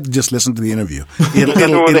one. You have to just listen to the interview.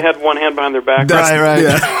 Where they had one hand behind their back. Right.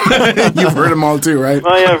 Yeah. You've heard them all too, right?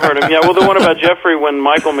 Oh, yeah, I've heard them. Yeah, well, the one about Jeffrey, when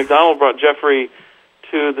Michael McDonald brought Jeffrey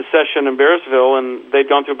to the session in Bearsville, and they'd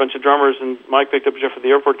gone through a bunch of drummers, and Mike picked up Jeff at the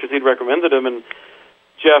airport because he'd recommended him, and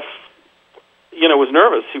Jeff, was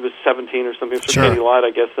nervous. He was 17 or something, so Katie lied,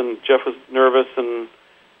 I guess, and Jeff was nervous and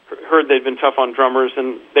heard they'd been tough on drummers,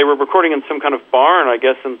 and they were recording in some kind of barn, I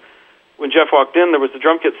guess, and when Jeff walked in, there was the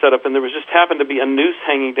drum kit set up, and there was just happened to be a noose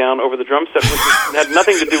hanging down over the drum set, which had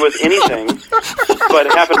nothing to do with anything, but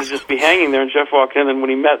it happened to just be hanging there, and Jeff walked in, and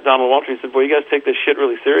when he met Donald Walter, he said, boy, you guys take this shit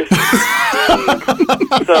really seriously.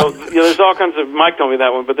 So, there's all kinds of, Mike told me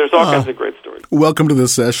that one, but there's all kinds of great stories. Welcome to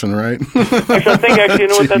this session, right? I think,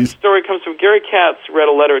 what that story comes from? Gary Katz read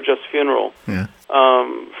a letter at Jeff's funeral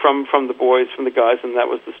from the boys, from the guys, and that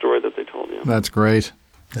was the story that they told you. That's great.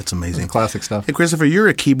 That's amazing. That's classic stuff. Hey, Christopher, you're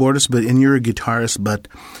a keyboardist, and you're a guitarist, but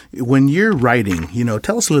when you're writing,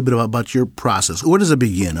 tell us a little bit about your process. Where does it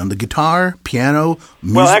begin? On the guitar, piano,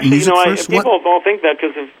 music? Well, actually, first? People all think that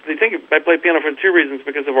because they think I play piano for two reasons,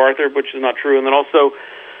 because of Arthur, which is not true, and then also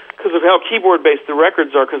because of how keyboard-based the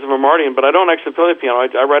records are, because of Omardian, but I don't actually play the piano.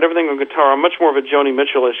 I write everything on guitar. I'm much more of a Joni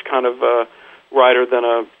Mitchell-ish kind of writer than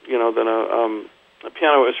a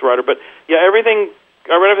piano-ish writer. But, yeah, I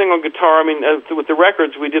write everything on guitar. With the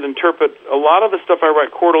records, we did interpret. A lot of the stuff I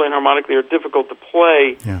write quarterly and harmonically are difficult to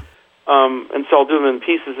play, and so I'll do them in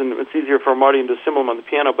pieces, and it's easier for Marty to assemble them on the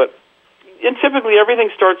piano. But typically,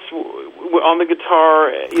 everything starts on the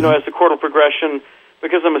guitar, as the chordal progression.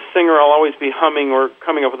 because I'm a singer, I'll always be humming or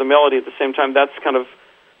coming up with a melody at the same time. That's kind of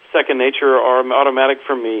second nature or automatic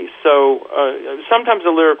for me. So sometimes a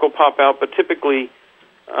lyric will pop out, but typically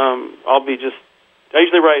I'll be just. I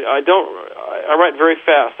usually write. I write very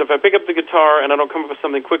fast. If I pick up the guitar and I don't come up with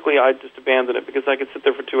something quickly, I just abandon it because I could sit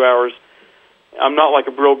there for 2 hours. I'm not like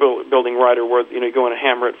a brill building writer where you go in and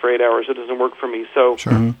hammer it for 8 hours. It doesn't work for me. So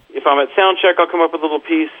if I'm at sound check, I'll come up with a little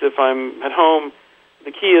piece. If I'm at home,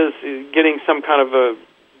 the key is getting some kind of a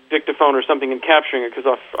dictaphone or something and capturing it because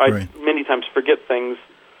I many times forget things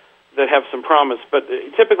that have some promise. But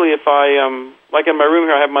typically if I, like in my room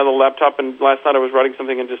here, I have my little laptop, and last night I was writing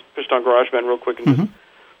something and just pushed on GarageBand real quick and just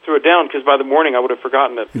threw it down because by the morning I would have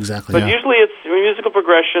forgotten it. Exactly. But usually it's musical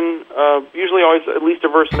progression, usually always at least a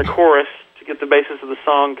verse and a chorus to get the basis of the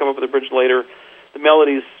song, come up with a bridge later. The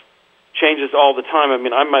melodies changes all the time. I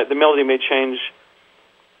mean, the melody may change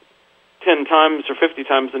 10 times or 50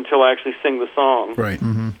 times until I actually sing the song. Right.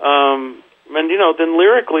 And, then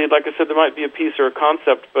lyrically, like I said, there might be a piece or a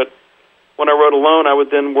concept, but when I wrote alone, I would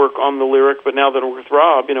then work on the lyric, but now that I'm with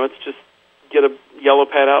Rob, it's just get a yellow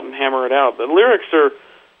pad out and hammer it out.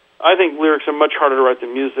 I think lyrics are much harder to write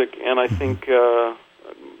than music, and I think,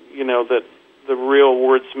 that the real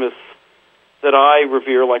wordsmiths that I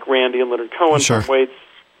revere, like Randy and Leonard Cohen, Tom Waits,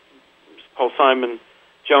 Paul Simon,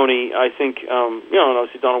 Joni, I think, and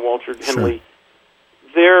obviously Donald Walter, Henley,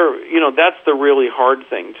 that's the really hard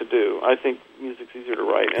thing to do. I think music's easier to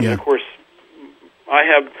write. And, of course, I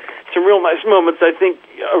have some real nice moments, I think,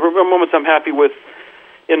 moments I'm happy with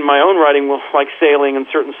in my own writing, like Sailing and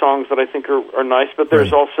certain songs that I think are nice, but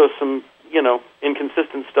there's also some,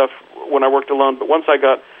 inconsistent stuff when I worked alone. But once I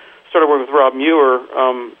started working with Rob Muir,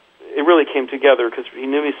 it really came together because he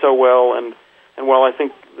knew me so well, and while I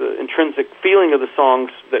think the intrinsic feeling of the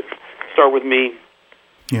songs that start with me,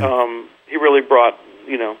 he really brought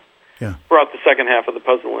the second half of the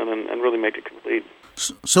puzzle in and really made it complete.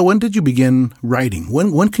 So when did you begin writing?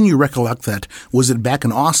 When can you recollect that? Was it back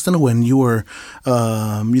in Austin when you were,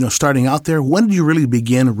 starting out there? When did you really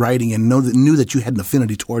begin writing and knew that you had an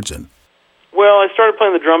affinity towards it? Well, I started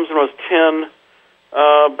playing the drums when I was 10.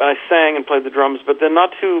 I sang and played the drums, but then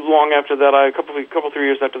not too long after that, a couple 3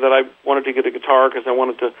 years after that, I wanted to get a guitar because I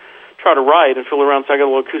wanted to try to write and fill around. So I got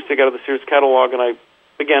a little acoustic out of the Sears catalog, and I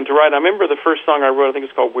began to write. I remember the first song I wrote, I think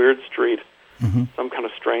it's called Weird Street, some kind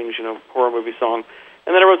of strange, horror movie song.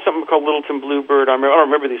 And then I wrote something called Littleton Bluebird. I don't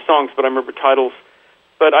remember these songs, but I remember titles.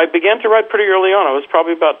 But I began to write pretty early on. I was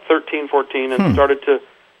probably about 13, 14, and started to,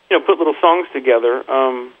 put little songs together.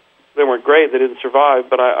 They weren't great. They didn't survive,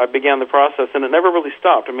 but I began the process, and it never really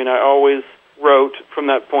stopped. I mean, I always wrote from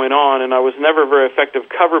that point on, and I was never a very effective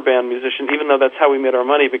cover band musician, even though that's how we made our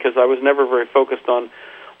money, because I was never very focused on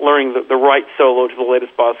learning the right solo to the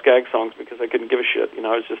latest Boz Scaggs songs because I couldn't give a shit.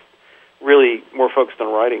 I was just really more focused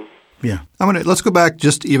on writing. Yeah. Let's go back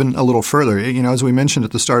just even a little further. As we mentioned at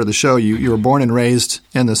the start of the show, you were born and raised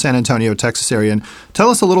in the San Antonio, Texas area. And tell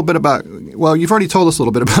us a little bit about, you've already told us a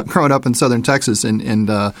little bit about growing up in southern Texas and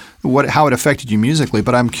how it affected you musically.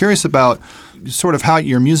 But I'm curious about sort of how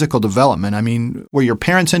your musical development. I mean, were your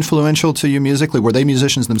parents influential to you musically? Were they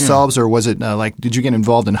musicians themselves? Or was it did you get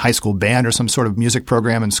involved in high school band or some sort of music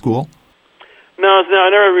program in school? No, I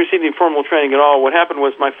never received any formal training at all. What happened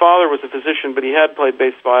was my father was a physician, but he had played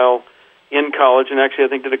bass viol in college, and actually I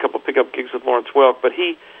think did a couple pickup gigs with Lawrence Welk, but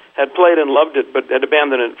he had played and loved it, but had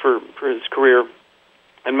abandoned it for his career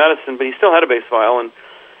in medicine, but he still had a bass viol, and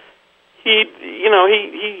he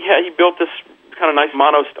built this kind of nice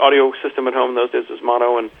mono audio system at home. In those days it was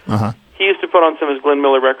mono, and he used to put on some of his Glenn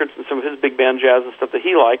Miller records and some of his big band jazz and stuff that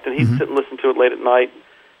he liked, and he'd sit and listen to it late at night,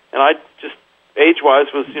 and I just, age-wise,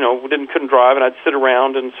 was, couldn't drive, and I'd sit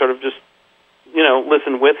around and sort of just,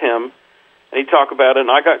 listen with him, and he'd talk about it,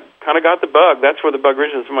 and I kind of got the bug. That's where the bug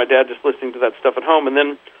originated, from my dad just listening to that stuff at home. And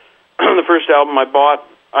then the first album I bought,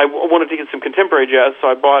 I wanted to get some contemporary jazz, so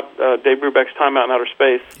I bought Dave Brubeck's Time Out in Outer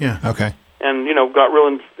Space. Yeah, okay. And, got real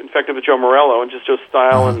infected with Joe Morello and just Joe's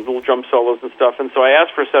style and little drum solos and stuff. And so I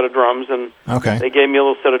asked for a set of drums, and they gave me a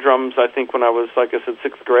little set of drums, I think, when I was, like I said,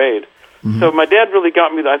 6th grade. So my dad really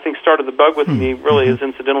got me, I think, started the bug with me, really, as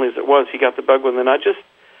incidentally as it was. He got the bug with me, and I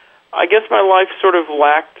guess my life sort of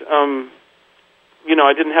lacked...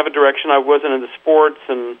 I didn't have a direction. I wasn't into sports,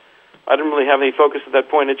 and I didn't really have any focus at that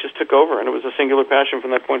point. It just took over, and it was a singular passion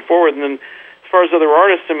from that point forward. And then as far as other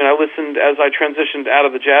artists, I listened as I transitioned out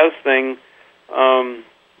of the jazz thing.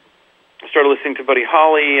 I started listening to Buddy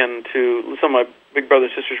Holly and to some of my big brother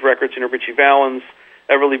sisters' records, Richie Valens,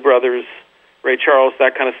 Everly Brothers, Ray Charles,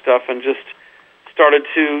 that kind of stuff, and just started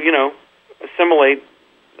to, assimilate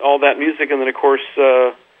all that music. And then, of course,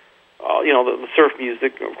 the surf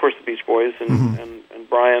music, of course, the Beach Boys and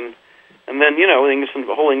Brian, and then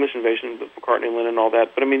the whole English invasion with McCartney and Lennon and all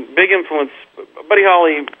that. But I mean, big influence, Buddy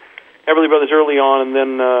Holly, Everly Brothers early on, and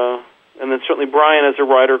then certainly Brian as a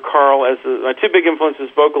writer, Carl as my two big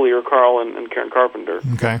influences vocally are Carl and Karen Carpenter.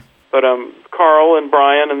 Okay. But Carl and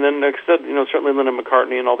Brian, and then like I said, certainly Lennon and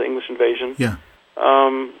McCartney and all the English invasion. Yeah.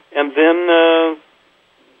 And then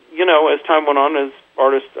as time went on, as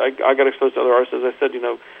artists, I got exposed to other artists. As I said,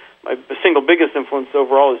 my single biggest influence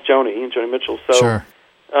overall is Joni Mitchell. So, sure.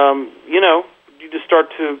 You just start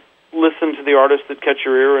to listen to the artists that catch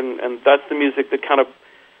your ear, and that's the music that kind of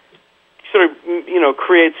sort of,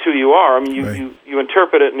 creates who you are. I mean, you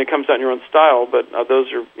interpret it and it comes out in your own style, but those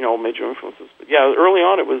are, all major influences. But yeah, early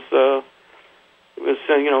on it was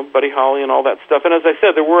Buddy Holly and all that stuff. And as I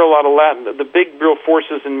said, there were a lot of Latin. The big real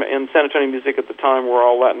forces in San Antonio music at the time were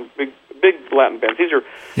all Latin, big Latin bands. These are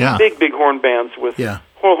big horn bands with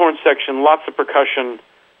whole horn section, lots of percussion,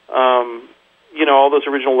 all those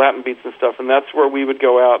original Latin beats and stuff. And that's where we would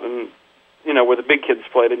go out and, where the big kids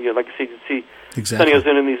played, and you'd like to see Sonny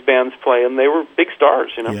Ozuna and these bands play, and they were big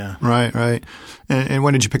stars, Yeah. Right. And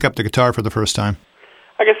when did you pick up the guitar for the first time?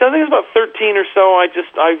 I guess I think it was about 13 or so. I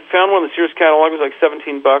found one in the Sears catalog. It was like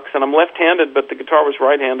 $17, and I'm left-handed, but the guitar was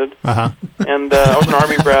right-handed. Uh-huh. And I was an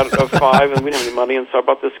Army brat of 5, and we didn't have any money, and so I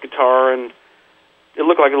bought this guitar, and it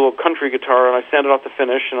looked like a little country guitar, and I sanded off the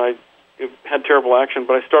finish, and it had terrible action,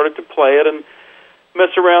 but I started to play it and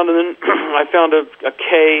mess around, and then I found a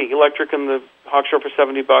K electric in the Hawk Shore for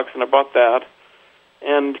 $70, and I bought that,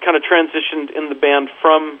 and kind of transitioned in the band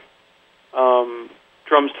from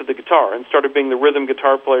drums to the guitar, and started being the rhythm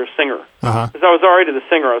guitar player singer. Because I was already the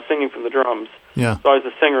singer, I was singing from the drums. Yeah. So I was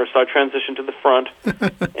the singer, so I transitioned to the front,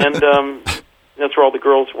 and that's where all the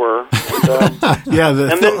girls were. And,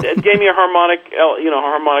 and then it gave me a harmonic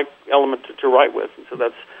element to write with, and so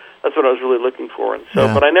that's what I was really looking for. And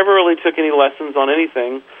so, but I never really took any lessons on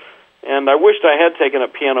anything, and I wished I had taken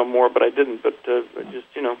up piano more, but I didn't. But I just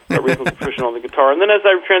got reasonably proficient on the guitar. And then as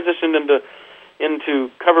I transitioned into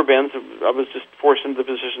cover bands, I was just forced into the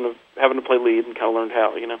position of having to play lead and kind of learned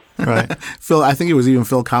how, Right. Phil, I think it was even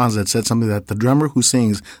Phil Collins that said something that the drummer who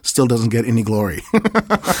sings still doesn't get any glory.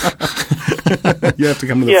 You have to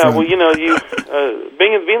come to the front. Well,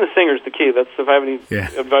 being the singer is the key. That's if I have any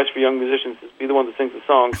advice for young musicians, is be the one that sings the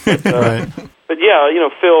songs. But, right. But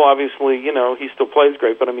Phil obviously, he still plays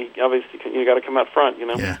great, but I mean, obviously you got to come out front,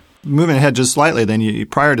 Yeah. Moving ahead just slightly, then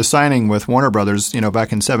prior to signing with Warner Brothers,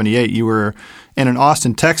 back in '78, you were in an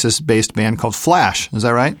Austin, Texas-based band called Flash. Is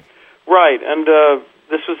that right? Right, and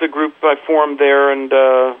this was a group I formed there, and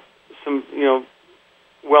some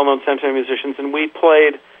well-known San Antonio musicians, and we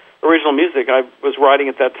played original music. I was writing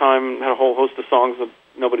at that time, had a whole host of songs that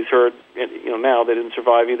nobody's heard. Now they didn't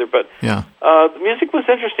survive either, but the music was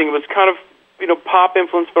interesting. It was kind of pop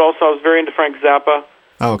influence, but also I was very into Frank Zappa.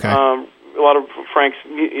 Oh, okay. A lot of Frank's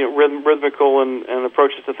rhythmical and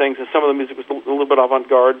approaches to things, and some of the music was a little bit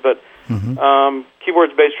avant-garde, but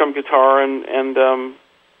keyboards, bass, drum, guitar, and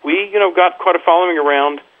we got quite a following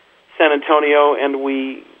around San Antonio, and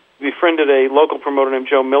we befriended a local promoter named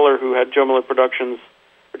Joe Miller, who had Joe Miller Productions,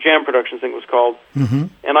 or Jam Productions, I think it was called.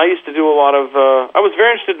 And I used to do a lot of I was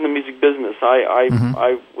very interested in the music business. I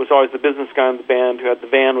was always the business guy in the band who had the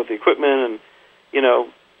van with the equipment, and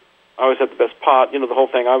I always had the best pot, the whole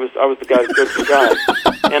thing. I was the guy, the go-to guy.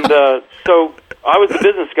 And so I was the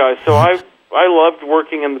business guy. So I loved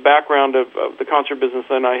working in the background of the concert business,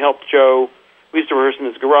 and I helped Joe. We used to rehearse in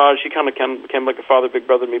his garage. He kind of became like a father, big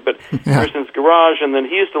brother to me, but rehearsed in his garage, and then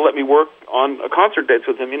he used to let me work on concert dates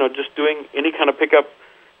with him, just doing any kind of pickup,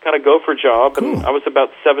 kind of gopher job. Cool. And I was about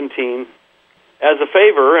 17. As a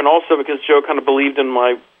favor, and also because Joe kind of believed in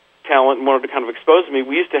my talent and wanted to kind of expose me,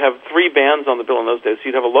 we used to have 3 bands on the bill in those days. So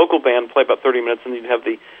you'd have a local band play about 30 minutes, and you'd have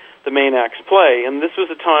the main acts play. And this was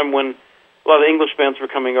a time when a lot of English bands were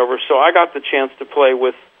coming over, so I got the chance to play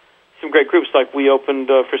with some great groups. Like we opened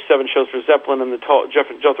for 7 shows for Zeppelin, and the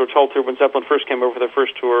Jethro Tull tour when Zeppelin first came over for their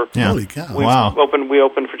first tour. Yeah. Holy cow! We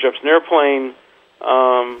opened for Jefferson Airplane.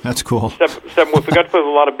 That's cool. Steppenwolf. We got to play with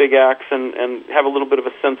a lot of big acts and have a little bit of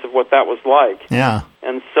a sense of what that was like. Yeah.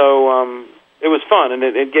 And so it was fun, and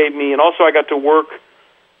it gave me, and also I got to work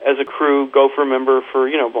as a crew gopher member for,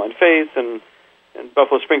 Blind Faith and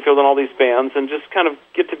Buffalo Springfield and all these bands, and just kind of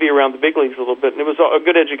get to be around the big leagues a little bit. And it was a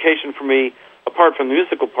good education for me, apart from the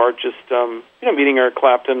musical part, just, meeting Eric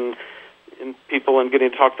Clapton and people and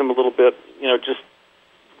getting to talk to them a little bit, just,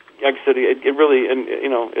 like I said, it really, and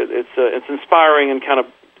it's inspiring and kind of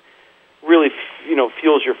really,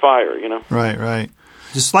 fuels your fire, Right.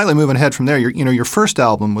 Just slightly moving ahead from there, your first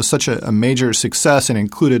album was such a major success and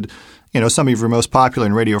included some of your most popular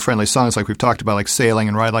and radio-friendly songs like we've talked about, like Sailing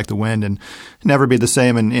and Ride Like the Wind and Never Be the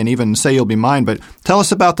Same and even Say You'll Be Mine. But tell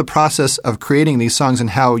us about the process of creating these songs and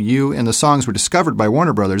how you and the songs were discovered by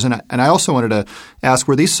Warner Brothers. And I also wanted to ask,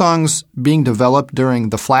 were these songs being developed during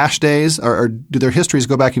the Flash days, or do their histories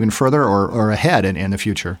go back even further or ahead in the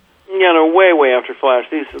future? Yeah, no, way after Flash.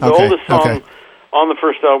 The oldest song on the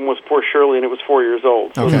first album was Poor Shirley, and it was 4 years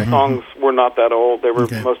old. So the songs were not that old. They were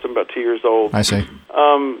most of them about 2 years old. I see.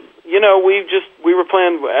 We were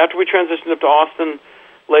playing after we transitioned up to Austin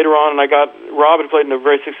later on, and Rob had played in a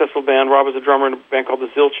very successful band. Rob was a drummer in a band called the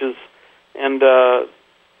Zilches, and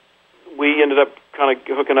we ended up kind of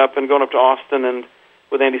hooking up and going up to Austin and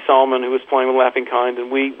with Andy Solomon, who was playing with Laughing Kind,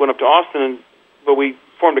 and we went up to Austin, but we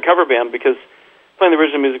formed a cover band because playing the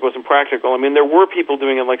original music wasn't practical. I mean, there were people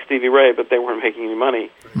doing it like Stevie Ray, but they weren't making any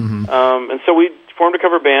money. Mm-hmm. And so we formed a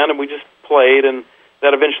cover band, and we just played, and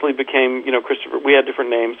that eventually became, Christopher. We had different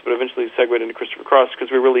names, but eventually segued into Christopher Cross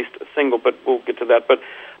because we released a single, but we'll get to that. But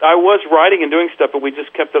I was writing and doing stuff, but we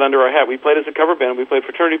just kept it under our hat. We played as a cover band. We played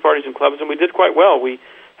fraternity parties and clubs, and we did quite well. We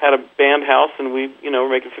had a band house, and we, were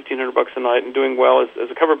making $1,500 a night and doing well as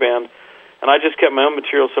a cover band. And I just kept my own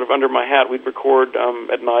material sort of under my hat. We'd record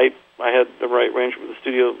at night. I had the right arrangement with the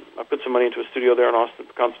studio. I put some money into a studio there in Austin,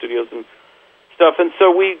 Pecan Studios and stuff. And so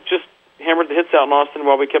we just hammered the hits out in Austin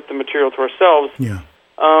while we kept the material to ourselves. Yeah.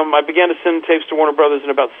 I began to send tapes to Warner Brothers in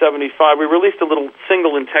about 75. We released a little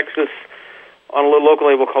single in Texas on a little local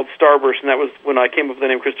label called Starburst, and that was when I came up with the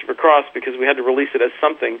name Christopher Cross because we had to release it as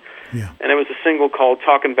something. Yeah. And it was a single called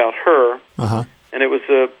Talkin' About Her. Uh-huh. And it was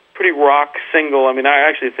a pretty rock single. I mean, I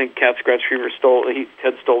actually think Cat Scratch Fever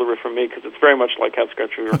Ted stole the riff from me because it's very much like Cat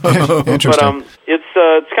Scratch Fever. Interesting. But it's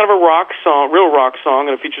kind of a rock song, real rock song,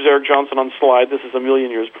 and it features Eric Johnson on slide. This is a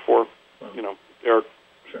million years before, Eric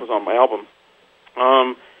was on my album.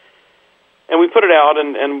 And we put it out,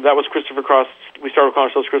 and that was Christopher Cross. We started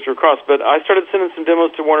calling ourselves Christopher Cross. But I started sending some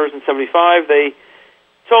demos to Warner's in 75. They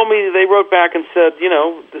told me, they wrote back and said,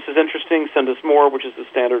 this is interesting, send us more, which is the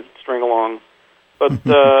standard string along. But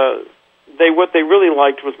what they really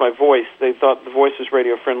liked was my voice. They thought the voice was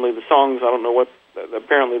radio friendly. The songs, I don't know what.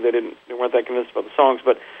 Apparently, they weren't that convinced about the songs.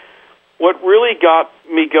 But what really got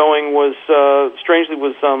me going was, strangely,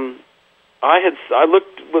 I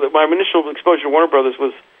looked with my initial exposure to Warner Brothers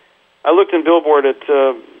was I looked in Billboard at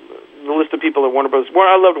the list of people at Warner Brothers.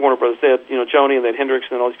 I loved Warner Brothers. They had Joni and they had Hendrix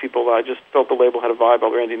and all these people. I just felt the label had a vibe.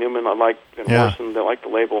 Randy Newman, I liked, and Morrison. They liked the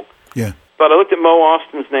label. Yeah. But I looked at Mo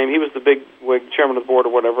Austin's name. He was the big wig chairman of the board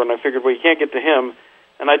or whatever, and I figured, well, you can't get to him.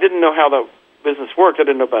 And I didn't know how the business worked. I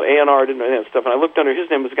didn't know about A&R. I didn't know any of that stuff. And I looked under his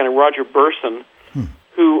name was a guy named Roger Burson,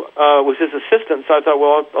 who was his assistant. So I thought,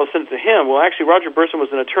 well, I'll send it to him. Well, actually, Roger Burson was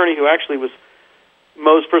an attorney who actually was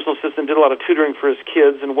Mo's personal assistant, did a lot of tutoring for his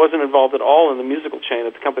kids, and wasn't involved at all in the musical chain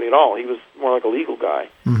at the company at all. He was more like a legal guy.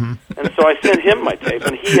 Mm-hmm. And so I sent him my tape,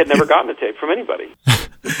 and he had never gotten a tape from anybody.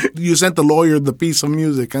 You sent the lawyer the piece of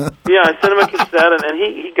music, huh? Yeah, I sent him a cassette, and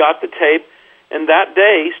he got the tape. And that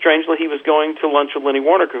day, strangely, he was going to lunch with Lenny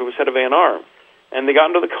Waronker, who was head of A&R. And they got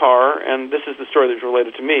into the car, and this is the story that's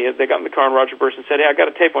related to me. They got in the car, and Roger Burson said, hey, I got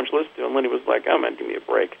a tape, why don't you listen to it? And Lenny was like, oh, man, give me a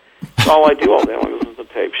break. That's all I do all day long is listen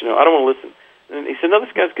to tapes. I don't want to listen. And he said, no,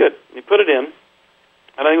 this guy's good. And he put it in.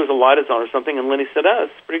 I think it was a Lightazon or something, and Lenny said,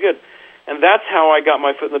 it's pretty good. And that's how I got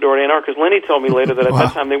my foot in the door at A&R, because Lenny told me later that at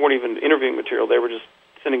that time they weren't even interviewing material. They were just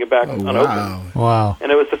sending it back unopened. Wow.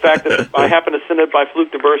 And it was the fact that I happened to send it by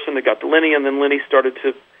fluke to Burson that got to Lenny, and then Lenny started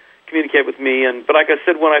to communicate with me. But like I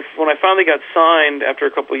said, when I finally got signed after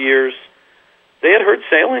a couple of years, they had heard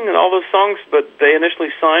Sailing and all those songs, but they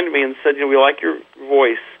initially signed me and said, we like your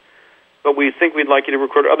voice, but we think we'd like you to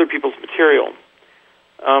record other people's material.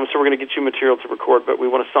 So we're going to get you material to record, but we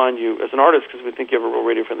want to sign you as an artist because we think you have a real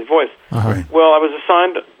radio-friendly voice. Uh-huh. Well, I was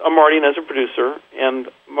assigned Amardian as a producer, and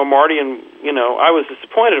Amardian, I was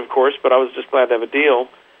disappointed, of course, but I was just glad to have a deal.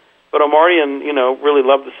 But Amardian, really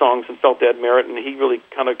loved the songs and felt they had merit, and he really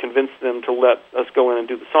kind of convinced them to let us go in and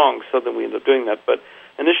do the songs, so then we ended up doing that. But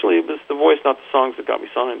initially, it was the voice, not the songs, that got me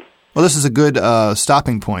signed. Well, this is a good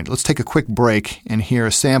stopping point. Let's take a quick break and hear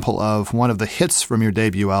a sample of one of the hits from your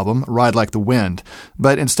debut album, Ride Like the Wind.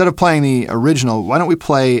 But instead of playing the original, why don't we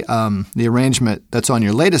play the arrangement that's on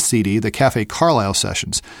your latest CD, the Cafe Carlisle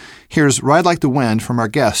Sessions. Here's Ride Like the Wind from our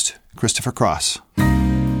guest, Christopher Cross.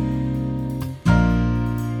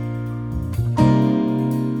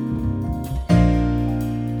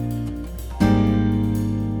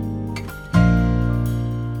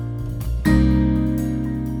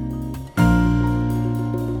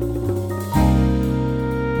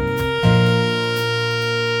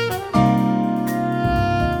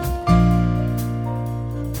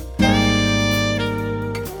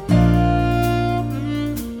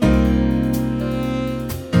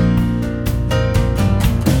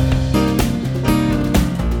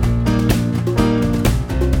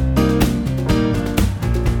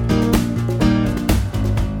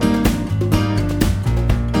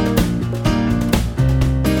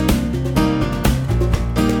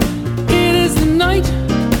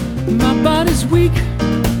 weak.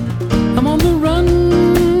 I'm on the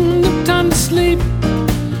run, no time to sleep.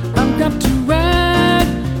 I've got to ride,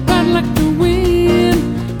 ride like the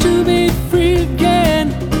wind to be free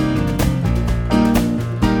again.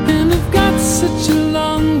 And I've got such a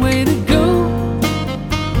long way to go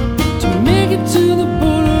to make it to the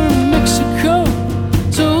border of Mexico.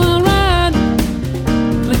 So I'll ride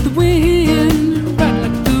like the wind, ride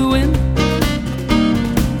like the wind.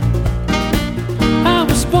 I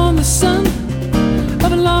was born the son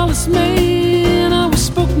of a lawless man. I was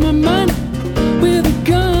spoke my mind with a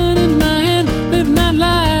gun in my hand. Live nine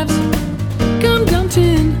lives, gun down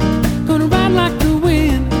 10. Gonna ride like the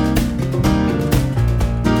wind.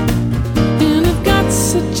 And I've got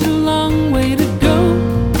such a long way to go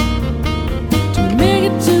to make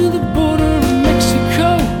it to the border of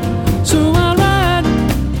Mexico. So I'll ride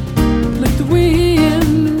like the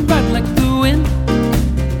wind, ride like the wind.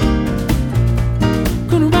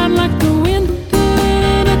 Gonna ride like the wind.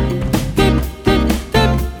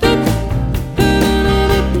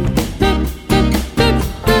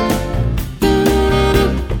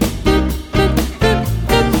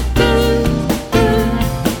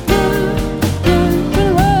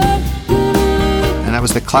 And that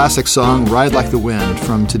was the classic song Ride Like the Wind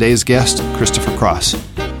from today's guest, Christopher Cross.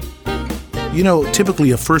 You know,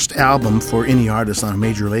 typically a first album for any artist on a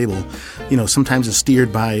major label, you know, sometimes is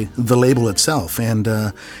steered by the label itself. And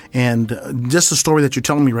just the story that you're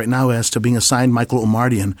telling me right now as to being assigned Michael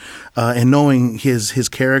Omartian, and knowing his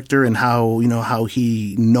character and how, you know, how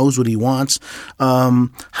he knows what he wants.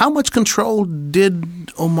 How much control did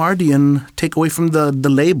Omartian take away from the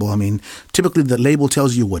label? I mean, typically the label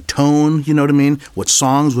tells you what tone, you know what I mean? What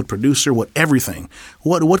songs, what producer, what everything.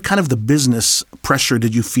 What kind of the business pressure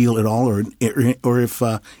did you feel at all, or if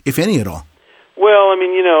any at all? Well, I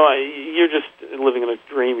mean, you know, you're just living in a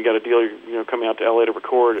dream. You got a deal. You're, you know, coming out to L.A. to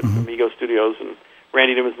record at Amigo Studios, and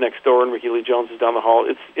Randy Newman's next door, and Ricky Lee Jones is down the hall.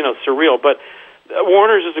 It's, you know, surreal. But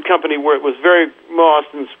Warner's is a company where it was very. Mo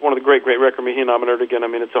Austin's one of the great record. He nominated again. I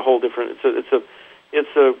mean, it's a whole different. It's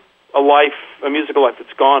a life, a musical life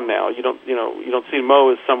that's gone now. You don't see Mo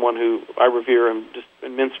as someone who I revere and just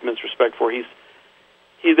immense respect for.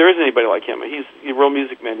 There isn't anybody like him. He's a real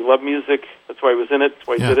music man. He loved music. That's why he was in it. That's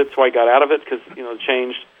why he did it. That's why he got out of it, because, you know, it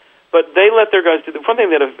changed. But they let their guys do the one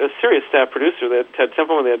thing. They had a serious staff producer. They had Ted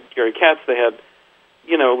Templeman. They had Gary Katz. They had,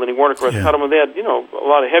 you know, Lenny Warnick, Russ Tuttleman. They had, you know, a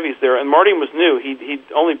lot of heavies there. And Martin was new. He'd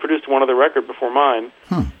only produced one other record before mine.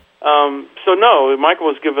 So no, Michael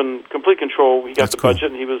was given complete control. He got the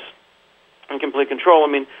budget, and he was in complete control.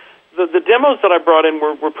 I mean, the demos that I brought in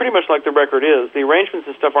were pretty much like the record is. The arrangements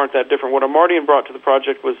and stuff aren't that different. What Omartian brought to the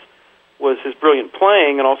project was his brilliant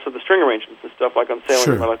playing, and also the string arrangements and stuff, like on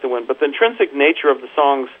Sailing and I Like the Wind. But the intrinsic nature of the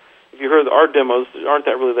songs, if you heard our demos, aren't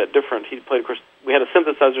that really that different. He played, of course, we had a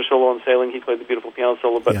synthesizer solo on Sailing. He played the beautiful piano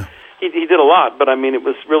solo, but he did a lot. But I mean, it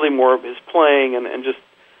was really more of his playing and just,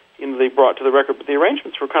 you know, they brought to the record. But the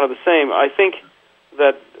arrangements were kind of the same. I think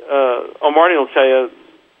that Omartian will tell you.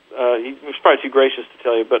 He was probably too gracious to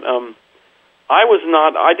tell you, but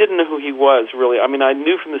I didn't know who he was, really. I mean, I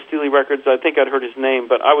knew from the Steely records, I think I'd heard his name,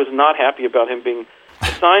 but I was not happy about him being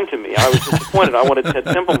assigned to me. I was disappointed. I wanted Ted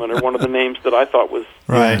Templeman, or one of the names that I thought was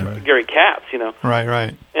Gary Katz, you know.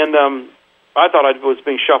 Right. And I thought I was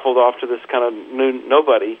being shuffled off to this kind of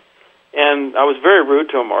nobody, and I was very rude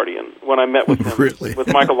to Omartian when I met with him. Really?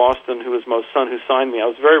 With Michael Austin, who was Mo's son, who signed me. I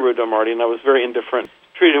was very rude to Omartian. I was very indifferent.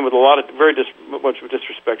 Treated him with a lot of much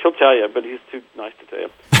disrespect. He'll tell you, but he's too nice to tell you.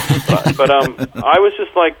 but I was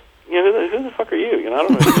just like, you know, who the fuck are you? You know, I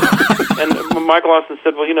don't know. And Michael Austin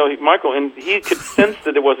said, well, you know, Michael, and he could sense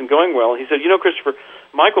that it wasn't going well. He said, you know, Christopher,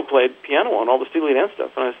 Michael played piano on all the Steely Dan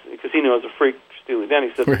stuff, and because he knew I was a freak Steely Dan.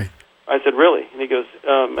 He said, I said, really? And he goes,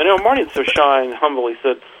 and you know, Marty's so shy and humble. He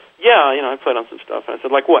said, yeah, you know, I played on some stuff. And I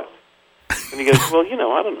said, like what? And he goes, well, you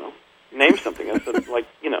know, I don't know. Name something. I said, like,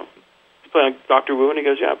 you know. Played on Dr. Wu, and he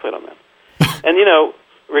goes, yeah, I played on that. And, you know,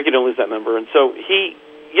 Ricky don't lose that number. And so he,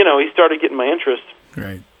 you know, he started getting my interest.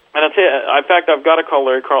 Right. And I'll tell you, in fact, I've got to call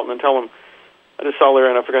Larry Carlton and tell him, I just saw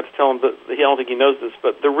Larry and I forgot to tell him, but I don't think he knows this,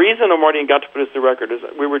 but the reason Omartian got to produce the record is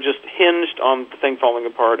that we were just hinged on the thing falling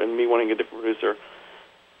apart and me wanting a different producer,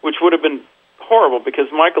 which would have been horrible, because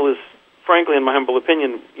Michael is, frankly, in my humble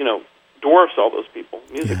opinion, you know, dwarfs all those people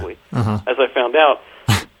musically, as I found out.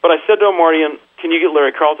 But I said to Omartian, can you get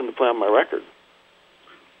Larry Carlton to play on my record?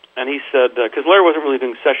 And he said, because Larry wasn't really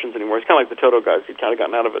doing sessions anymore. He's kind of like the Toto guys. He'd kind of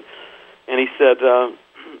gotten out of it. And he said,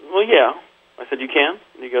 well, yeah. I said, you can?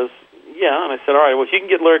 And he goes, yeah. And I said, all right, well, if you can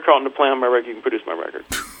get Larry Carlton to play on my record, you can produce my record.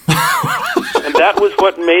 And that was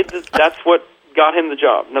what that's what got him the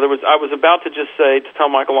job. In other words, I was about to just say, to tell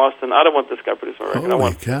Michael Austin, I don't want this guy to produce my record.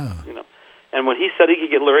 Holy cow. You know. And when he said he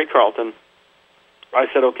could get Larry Carlton, I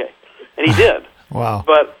said, okay. And he did. Wow.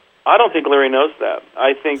 But I don't think Larry knows that.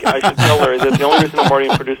 I think I should tell Larry that the only reason Marty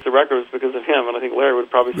produced the record was because of him, and I think Larry would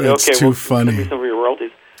probably say, That's okay, too well, funny. give me some of your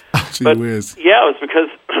royalties. Gee whiz. Yeah, it was because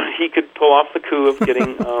he could pull off the coup of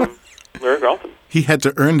getting Larry Carlton. He had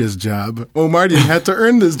to earn his job. Marty had to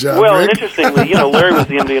earn this job. Well, Rick. and interestingly, Larry was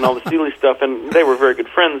the MD and all the Steely stuff, and they were very good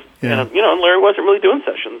friends. Yeah. And, and Larry wasn't really doing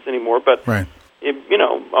sessions anymore, but, right.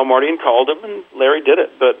 Marty called him, and Larry did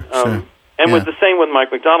it. But Sure. And it was the same with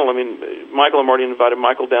Mike McDonald. I mean, Michael and Marty invited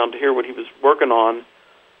Michael down to hear what he was working on,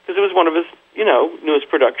 because it was one of his, newest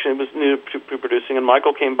production. It was new to producing, and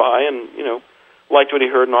Michael came by and, liked what he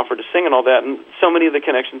heard and offered to sing and all that. And so many of the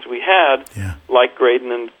connections we had, like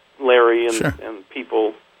Graydon and Larry and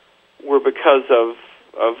people, were because of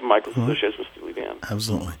Michael's association with Steely Dan.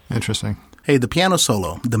 Absolutely. Interesting. Hey, the piano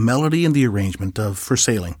solo, the melody and the arrangement of For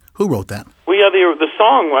Sailing, who wrote that? Well, yeah, the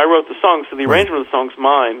song, I wrote the song, so the arrangement of the song's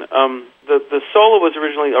mine. The solo was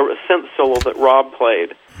originally a synth solo that Rob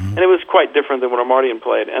played, and it was quite different than what Marty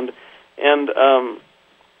played. And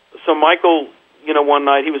so Michael, one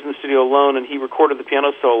night he was in the studio alone, and he recorded the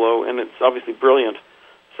piano solo, and it's obviously brilliant.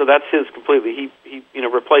 So that's his completely. He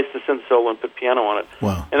replaced the synth solo and put piano on it.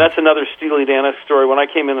 Wow. And that's another Steely Dan story. When I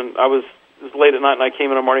came in, and it was late at night, and I came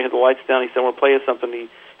in, and Marty had the lights down. He said, I want to play you something. He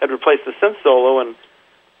had replaced the synth solo, and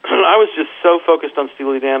I was just so focused on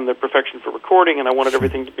Steely Dan, their perfection for recording, and I wanted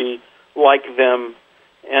everything to be like them.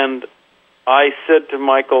 And I said to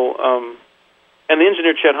Michael, and the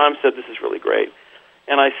engineer Chet Heim said, this is really great.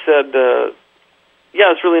 And I said, yeah,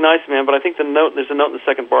 it's really nice, man, but I think there's a note in the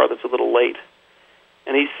second bar that's a little late.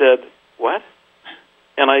 And he said, what?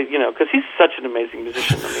 And I, because he's such an amazing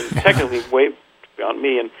musician. I mean, technically way beyond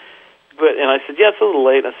me. And I said, yeah, it's a little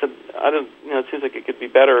late. I said, it seems like it could be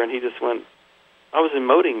better. And he just went, I was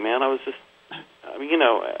emoting, man. I was just,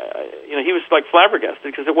 he was like flabbergasted,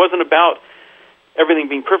 because it wasn't about everything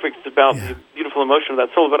being perfect. It's about the beautiful emotion of that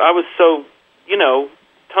solo. But I was so,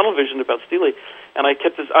 tunnel visioned about Steely. And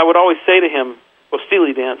I would always say to him, well,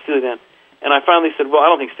 Steely Dan. And I finally said, well, I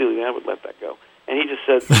don't think Steely Dan would let that go. And he just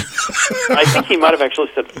said, I think he might have actually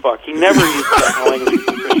said fuck. He never used that kind of language,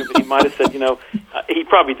 but he might have said, he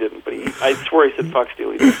probably didn't, but I swear he said fuck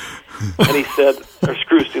Steely Dan. And he said, or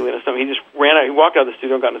screw Steely Dan or something. He just ran out, he walked out of the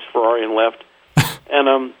studio and got in his Ferrari and left.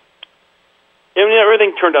 And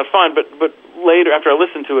everything turned out fine, but later, after I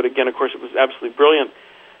listened to it again, of course, it was absolutely brilliant.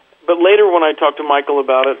 But later, when I talked to Michael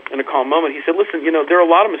about it in a calm moment, he said, listen, there are a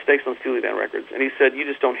lot of mistakes on Steely Dan records. And he said, you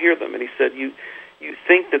just don't hear them. And he said, you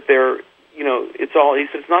think that they're, it's all, he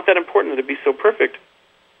said, it's not that important that it be so perfect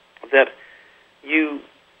that you're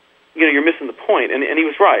missing the point. And he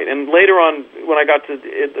was right. And later on, when I got to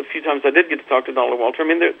it, a few times I did get to talk to Donald Walter, I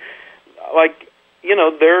mean, they're like,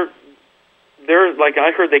 they're like,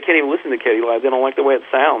 I heard they can't even listen to Katy live. They don't like the way it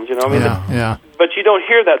sounds, But you don't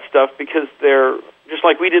hear that stuff because they're, just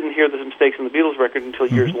like we didn't hear the mistakes in the Beatles record until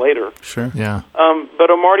years later. Sure. Yeah. But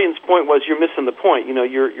O'Mardian's point was, you're missing the point.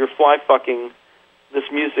 You're fly fucking this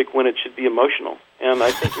music when it should be emotional. And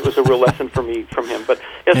I think it was a real lesson for me from him. But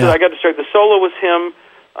yes, I got to start. The solo was him.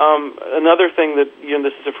 Another thing that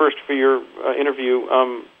this is a first for your interview.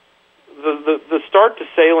 The start to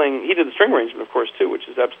Sailing, he did the string arrangement, of course, too, which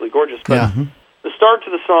is absolutely gorgeous. But the start to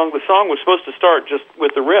the song was supposed to start just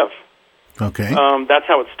with the riff. Okay. That's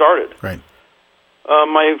how it started. Right.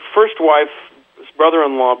 My first wife's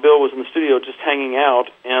brother-in-law, Bill, was in the studio just hanging out,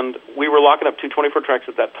 and we were locking up 2 24 tracks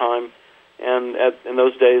at that time. And in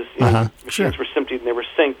those days, machines were emptied and they were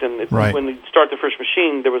synced. And when you start the first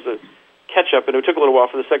machine, there was a catch-up, and it took a little while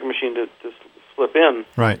for the second machine to slip in.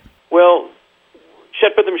 Right. Well,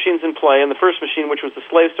 Chet put the machines in play, and the first machine, which was the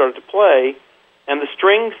Slave, started to play, and a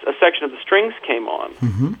section of the strings came on.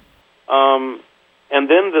 Mm-hmm. And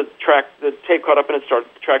then the tape caught up, and the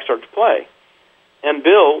track started to play. And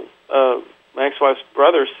Bill, my ex-wife's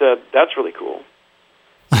brother, said, "That's really cool."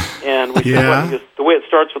 And we said, well, the way it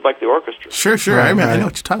starts with like the orchestra. Sure. Right, I know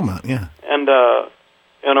what you're talking about. Yeah. And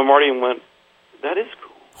O'Mardian went, "That is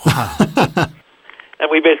cool." Wow. And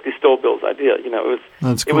we basically stole Bill's idea.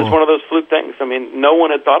 That's cool. It was one of those fluke things. I mean, no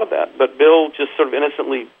one had thought of that, but Bill just sort of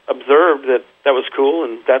innocently observed that was cool,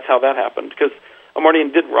 and that's how that happened. Because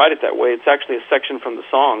O'Mardian didn't write it that way. It's actually a section from the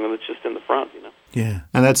song, and it's just in the front. Yeah.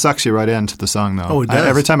 And that sucks you right into the song, though. Oh, it does.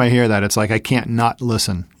 Every time I hear that, it's like I can't not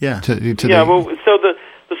listen. Yeah. So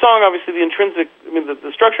the song, obviously, the intrinsic,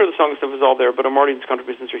 the structure of the song and stuff is all there, but O'Mardian's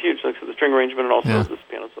contributions are huge. Like the string arrangement and also this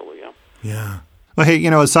piano solo, Yeah. Well, hey,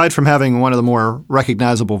 aside from having one of the more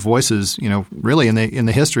recognizable voices, really in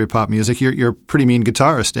the history of pop music, you're a pretty mean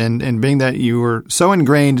guitarist. And being that you were so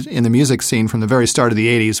ingrained in the music scene from the very start of the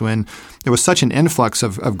 80s when there was such an influx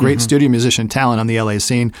of great studio musician talent on the LA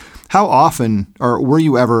scene, how often or were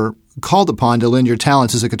you ever called upon to lend your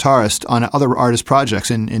talents as a guitarist on other artist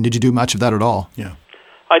projects? And did you do much of that at all? Yeah.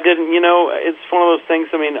 I didn't. It's one of those things.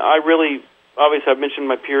 I mean, obviously I've mentioned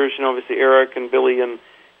my peers, obviously Eric and Billy and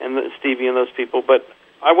Stevie and those people, but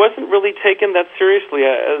I wasn't really taken that seriously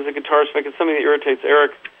as a guitarist. In fact, it's something that irritates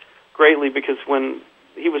Eric greatly because when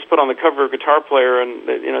he was put on the cover of Guitar Player and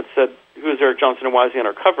it said, "Who's Eric Johnson and why is he on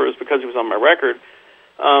our cover?" It was because he was on my record.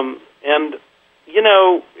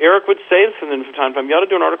 Eric would say from time to time, "You ought to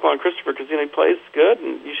do an article on Christopher because he plays good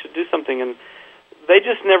and you should do something." And they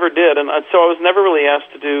just never did, and so I was never really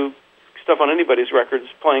asked to do stuff on anybody's records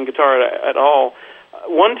playing guitar at all.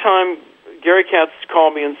 One time, Gary Katz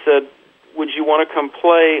called me and said, "Would you want to come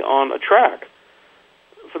play on a track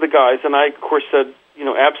for the guys?" And I, of course, said,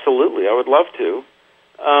 absolutely, I would love to.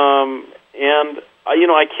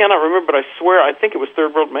 I cannot remember, but I swear, I think it was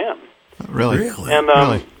Third World Man. Really? And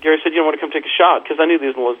really? Gary said, "You want to come take a shot?" Because I knew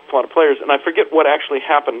there was a lot of players, and I forget what actually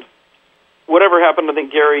happened. Whatever happened, I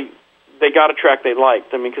think they got a track they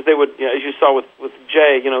liked. I mean, because they would, as you saw with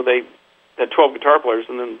Jay, they had 12 guitar players,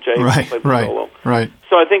 and then Jay played the solo. Right.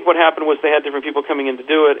 So I think what happened was they had different people coming in to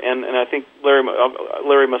do it, and I think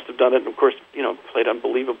Larry must have done it, and of course, played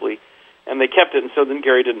unbelievably, and they kept it, and so then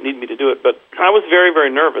Gary didn't need me to do it. But I was very,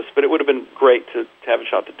 very nervous, but it would have been great to have a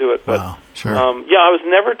shot to do it. But, wow, sure. I was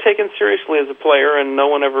never taken seriously as a player, and no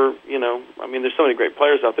one ever, there's so many great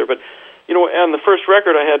players out there, but, on the first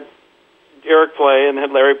record I had Eric play and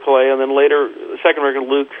had Larry play, and then later, the second record,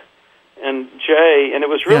 Luke and Jay, and it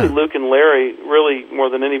was really Luke and Larry, really more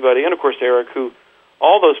than anybody, and of course Eric, who,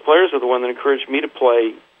 all those players are the one that encouraged me to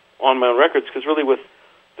play on my own records, because really with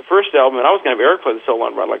the first album, and I was going to have Eric play the solo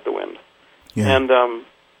on Ride Like the Wind, and,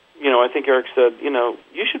 I think Eric said,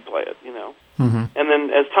 you should play it, Mm-hmm. And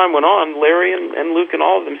then as time went on, Larry and Luke and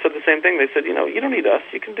all of them said the same thing. They said, you don't need us.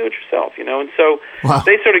 You can do it yourself, and so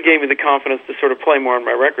they sort of gave me the confidence to sort of play more on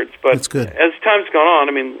my records. But that's good. As time's gone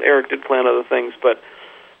on, Eric did play on other things, but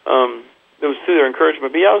it was through their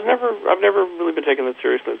encouragement. But I've never really been taken that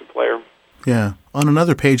seriously as a player. Yeah. On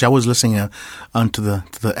another page, I was listening onto the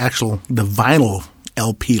vinyl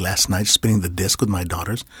LP last night, spinning the disc with my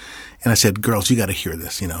daughters. And I said, "Girls, you got to hear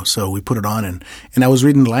this," So we put it on, and I was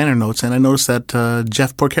reading the liner notes, and I noticed that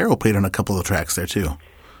Jeff Porcaro played on a couple of tracks there too.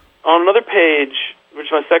 On another page, which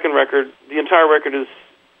is my second record, the entire record is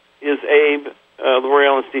Abe,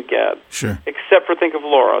 L'Oreal, and Steve Gadd. Sure. Except for Think of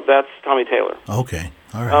Laura, that's Tommy Taylor. Okay,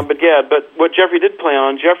 all right. But what Jeffrey did play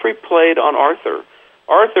on, Jeffrey played on Arthur.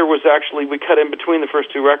 Arthur was actually, we cut in between the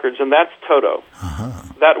first two records, and that's Toto. Uh-huh.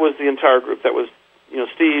 That was the entire group. That was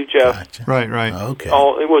Steve, Jeff. Gotcha. Right. Okay.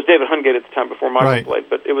 It was David Hungate at the time before Michael played,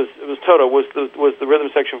 but it was Toto was the rhythm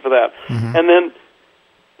section for that. Mm-hmm. And then,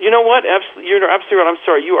 you know what? You're absolutely right. I'm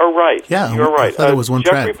sorry. You are right. Yeah, you're right. I thought it was one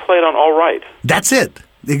Jeffrey track. played on All Right. That's it.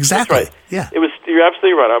 Exactly. That's right. Yeah. You're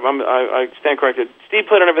absolutely right. I stand corrected. Steve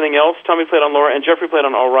played on everything else. Tommy played on Laura, and Jeffrey played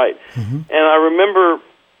on All Right. Mm-hmm. And I remember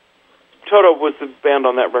Toto was the band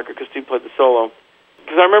on that record because Steve played the solo.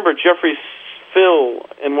 Because I remember Jeffrey's fill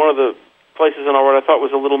in one of the places in All Right I thought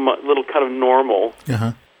was a little kind of normal,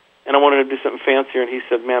 Uh-huh. and I wanted to do something fancier. And he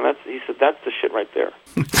said, "Man, that's the shit right there.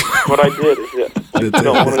 What I did is it. I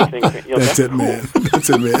don't want anything. That's it, man. That's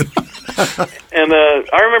it, man." And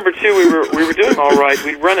I remember too, we were doing All Right.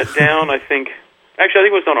 We'd run it down. I think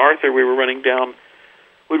it was on Arthur. We'd run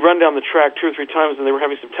down the track 2 or 3 times, and they were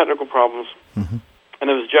having some technical problems. Mm-hmm. And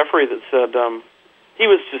it was Jeffrey that said he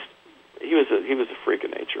was a freak of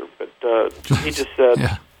nature, but he just said.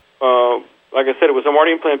 Yeah. Like I said, it was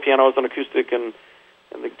Marty playing piano, I was on acoustic, and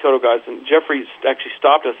the Toto guys. And Jeffrey actually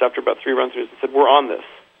stopped us after about 3 run-throughs and said, "We're on this."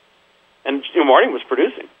 And Marty was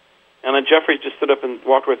producing. And then Jeffrey just stood up and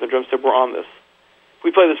walked away from the drums and said, "We're on this. If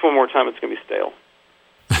we play this one more time, it's going to be stale."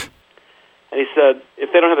 And he said,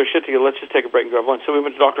 "If they don't have their shit together, let's just take a break and go have lunch." So we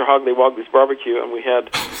went to Dr. Hogley Wogley's barbecue, and we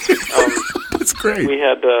had... That's great. We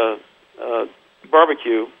had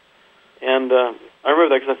barbecue, and... I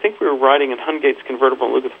remember that because I think we were riding in Hungate's convertible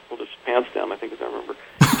and Lucas pulled his pants down, I think, as I remember.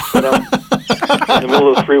 But, in the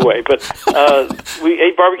middle of the freeway. But we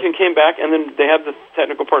ate barbecue and came back, and then they had the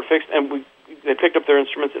technical part fixed, and they picked up their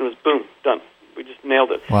instruments, and it was boom, done. We just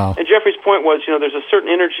nailed it. Wow. And Jeffrey's point was, there's a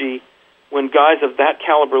certain energy when guys of that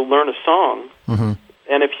caliber learn a song, Mm-hmm.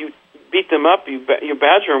 and if you beat them up, you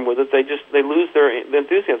badger them with it, they lose their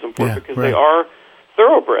enthusiasm for it because they are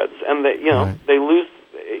thoroughbreds, and they lose.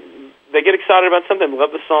 They get excited about something,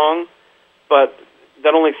 love the song, but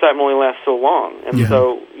that excitement only lasts so long. And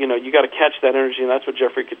so, you know, you got to catch that energy, and that's what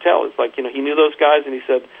Jeffrey could tell. It's like, you know, he knew those guys, and he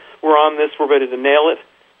said, we're on this, we're ready to nail it,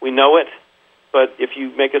 we know it, but if you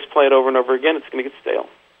make us play it over and over again, it's going to get stale.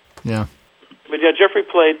 Yeah. But yeah, Jeffrey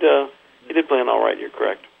played, he did play an all right, you're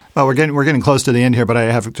correct. Well, we're getting close to the end here, but I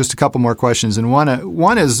have just a couple more questions. And one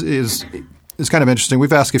is kind of interesting.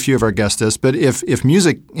 We've asked a few of our guests this, but if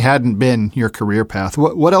music hadn't been your career path,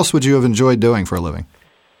 what else would you have enjoyed doing for a living?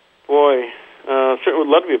 Boy, certainly would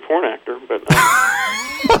love to be a porn actor, but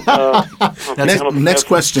next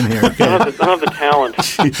question here. Okay. I don't have the talent.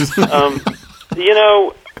 You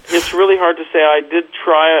know, it's really hard to say. I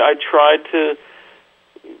tried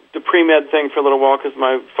the pre-med thing for a little while because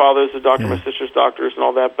my father's a doctor, my sister's doctors, and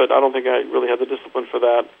all that. But I don't think I really had the discipline for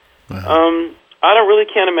that. Wow. I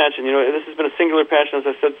can't imagine. You know, this has been a singular passion, as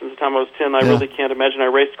I said, since the time I was 10. I really can't imagine.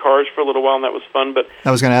 I raced cars for a little while, and that was fun. But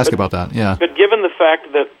I was going to ask about that. Yeah. But given the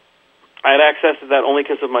fact that I had access to that only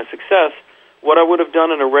because of my success, what I would have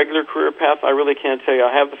done in a regular career path, I really can't tell you.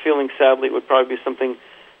 I have the feeling, sadly, it would probably be something,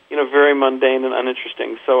 you know, very mundane and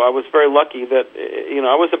uninteresting. So I was very lucky that, you know,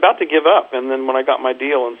 I was about to give up, and then when I got my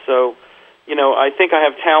deal, and so, you know, I think I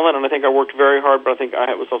have talent, and I think I worked very hard, but I think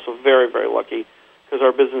I was also very, very lucky because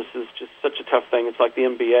our business is just such a tough thing. It's like the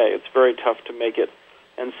NBA. It's very tough to make it.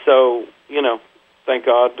 And so, you know, thank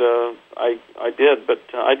God I did, but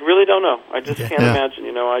I really don't know. I just can't imagine,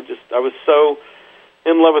 you know. I was so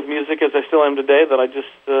in love with music, as I still am today, that I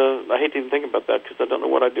hate to even think about that because I don't know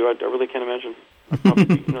what I'd do. I really can't imagine. I'd probably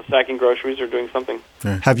be, you know, sacking groceries or doing something.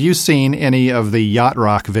 Have you seen any of the Yacht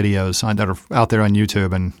Rock videos that are out there on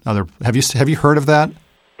YouTube and other? Have you heard of that?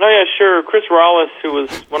 Oh yeah, sure. Chris Rollis, who was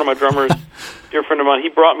one of my drummers, dear friend of mine, he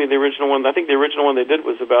brought me the original one. I think the original one they did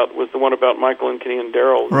was the one about Michael and Kenny and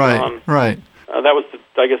Daryl. Right. That was,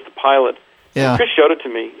 I guess, the pilot. Yeah. And Chris showed it to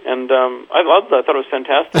me, and I loved it. I thought it was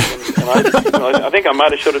fantastic. And I think I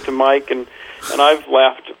might have showed it to Mike, and I've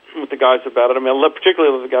laughed with the guys about it. I mean, I love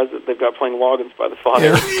particularly the guys that they've got playing Loggins by the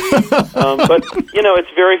Fire. Yeah. But, you know,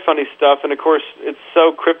 it's very funny stuff, and, of course, it's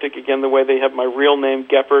so cryptic, again, the way they have my real name,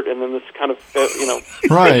 Geppert, and then this kind of, you know,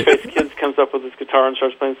 face kid comes up with his guitar and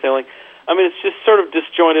starts playing Sailing. I mean, it's just sort of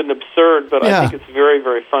disjointed and absurd, but I think it's very,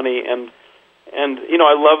 very funny, and you know,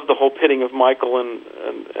 I love the whole pitting of Michael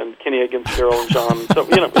and Kenny against Daryl and John. So,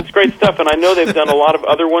 you know, it's great stuff, and I know they've done a lot of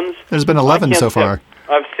other ones. There's been 11 so far.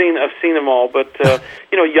 I've seen them all, but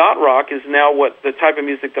you know, Yacht Rock is now what the type of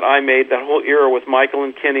music that I made. That whole era with Michael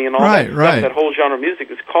and Kenny and all that stuff. That whole genre of music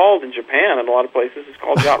is called in Japan and a lot of places. It's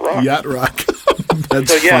called Yacht Rock. Yacht Rock.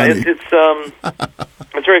 That's so yeah, funny.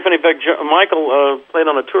 It's very funny. In fact, Michael played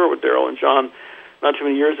on a tour with Daryl and John not too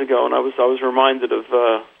many years ago, and I was reminded of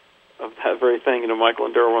that very thing. You know, Michael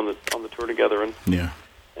and Daryl were on the tour together, and you know,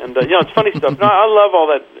 it's funny stuff. No, I love all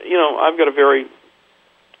that. You know, I've got a very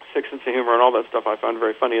sick sense of humor, and all that stuff I find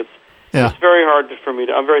very funny. It's very hard for me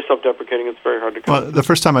to. I'm very self-deprecating. It's very hard to. Well, the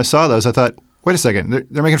first time I saw those, I thought, wait a second,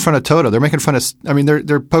 they're making fun of Toto. They're making fun of. I mean,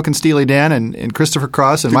 they're poking Steely Dan and Christopher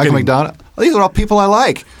Cross and Michael McDonald. These are all people I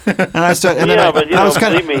like. And I started. And then I was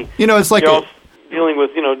kind of. Me, you know, it's like. Dealing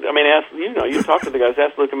with, you know, I mean, you talk to the guys.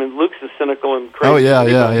 Ask Luke. I mean, Luke's as cynical and crazy. Oh yeah.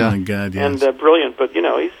 Oh my God, yes. And brilliant, but you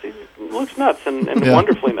know, Luke's nuts and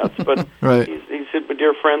wonderfully nuts. But he's a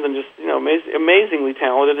dear friend and just, you know, amazingly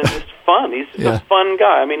talented and just fun. He's a fun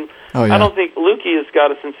guy. I mean, I don't think Lukey has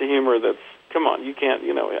got a sense of humor that's. Come on, you can't.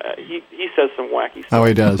 You know, he says some wacky stuff. Oh,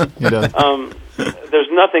 he does. He does.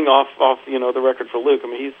 There's nothing off you know, the record for Luke. I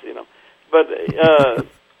mean, he's, you know, but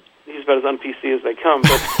he's about as un-PC as they come.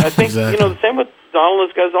 But I think you know, the same with Donald.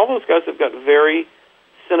 Those guys, all those guys have got very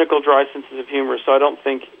cynical, dry senses of humor. So I don't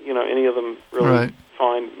think, you know, any of them really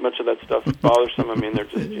find much of that stuff bothersome. I mean, they're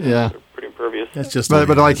just they're pretty impervious. That's just. But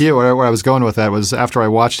like you, where I was going with that was after I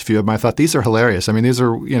watched a few of them, I thought these are hilarious. I mean, these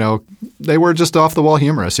are, you know, they were just off the wall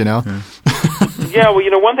humorous, you know. Yeah, well,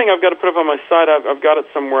 you know, one thing I've got to put up on my site, I've got it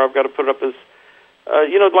somewhere. I've got to put it up as,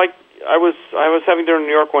 you know, like I was having dinner in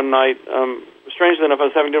New York one night. Strangely enough,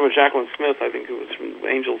 I was having dinner with Jacqueline Smith, I think, who was from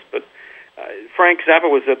Angels, but Frank Zappa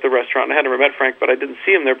was at the restaurant. I hadn't ever met Frank, but I didn't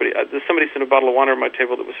see him there. But somebody sent a bottle of wine on my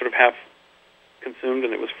table that was sort of half consumed,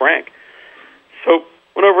 and it was Frank. So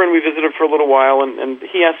went over and we visited for a little while, and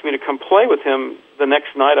he asked me to come play with him the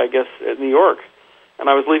next night, I guess, at New York. And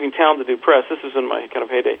I was leaving town to do press. This was in my kind of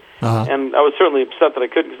heyday. And I was certainly upset that I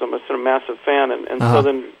couldn't because I'm a sort of massive fan. And so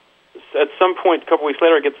then at some point, a couple weeks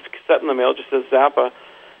later, I get this cassette in the mail. It just says Zappa.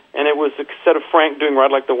 And it was a cassette of Frank doing Ride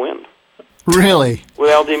Like the Wind. Really? With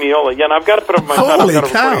Al Di Meola. Yeah, and I've got to put up my site. I've got a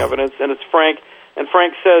recording of it. And it's Frank. And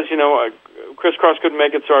Frank says, you know, Chris Cross couldn't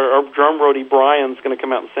make it, so our drum roadie Brian's going to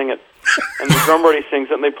come out and sing it. And the drum roadie sings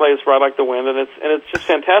it, and they play us Ride Like the Wind, and it's just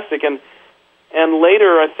fantastic. And And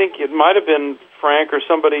later, I think it might have been Frank or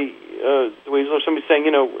somebody, Dweezil or somebody saying,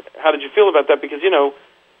 how did you feel about that? Because,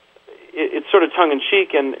 it's sort of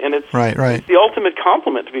tongue-in-cheek, and it's, right. It's the ultimate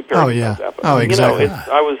compliment to be parodied by Zappa. Oh, exactly.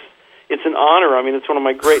 It's an honor. I mean, it's one of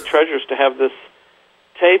my great treasures to have this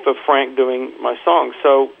tape of Frank doing my songs.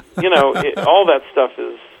 So, all that stuff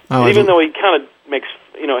is, even though he kind of makes,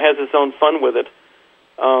 has his own fun with it,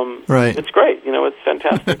 right. It's great. It's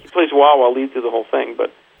fantastic. He plays wah-wah lead through the whole thing,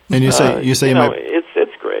 but and you say you might.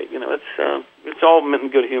 It's great. It's all meant in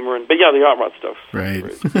good humor, but the yacht rock stuff. Right.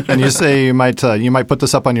 And you say you might put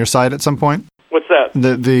this up on your site at some point. What's that?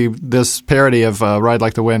 This parody of "Ride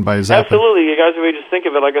Like the Wind" by Zappa. Absolutely, you guys. If we just think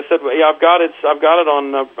of it, like I said, I've got it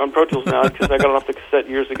on Pro Tools now because I got it off the cassette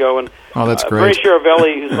years ago. And that's great. Bernie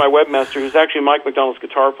Chiaravelli, who's my webmaster, who's actually Mike McDonald's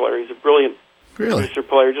guitar player. He's a brilliant producer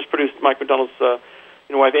player. Just produced Mike McDonald's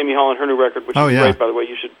wife Amy Holland, her new record, which is great, by the way.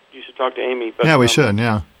 You should talk to Amy. But, we should.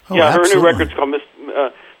 Yeah. Her new record's called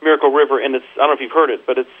Miracle River, and it's, I don't know if you've heard it,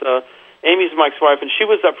 but it's Amy's Mike's wife, and she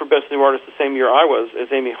was up for Best New Artist the same year I was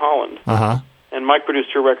as Amy Holland. And Mike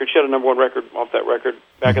produced her record. She had a #1 record off that record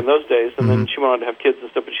back in those days, and then she went on to have kids and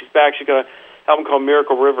stuff. But she's back. She's got an album called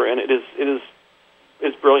Miracle River, and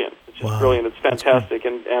it's brilliant. It's just brilliant. It's fantastic,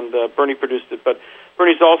 and Bernie produced it. But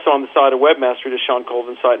Bernie's also on the side of webmaster to Sean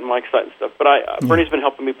Colvin's site and Mike's site and stuff. But Bernie's been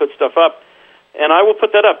helping me put stuff up. And I will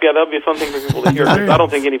put that up. Yeah, that'll be a fun thing for people to hear. I don't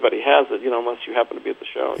think anybody has it, unless you happen to be at the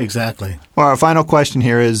show. Exactly. Well, our final question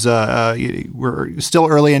here is, we're still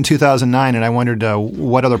early in 2009, and I wondered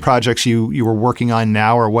what other projects you were working on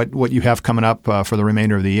now, or what you have coming up for the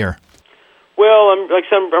remainder of the year. Well, I'm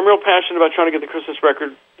real passionate about trying to get the Christmas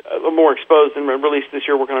record more exposed and released this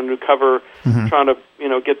year. Working on a new cover, trying to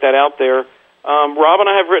get that out there. Rob and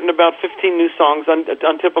I have written about 15 new songs,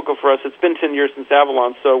 untypical for us. It's been 10 years since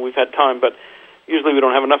Avalon, so we've had time, but usually we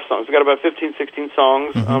don't have enough songs. We've got about 15, 16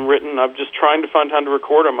 songs written. I'm just trying to find time to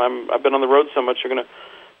record them. I've been on the road so much. I'm going to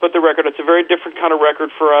put the record. It's a very different kind of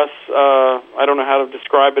record for us. I don't know how to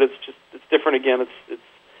describe it. It's different again. It's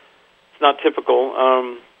not typical.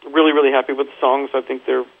 Really, really happy with the songs. I think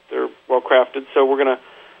they're well crafted. So we're going to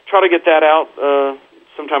try to get that out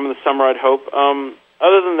sometime in the summer, I'd hope.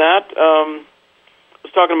 Other than that, I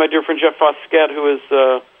was talking to my dear friend Jeff Foskett, who is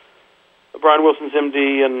Brian Wilson's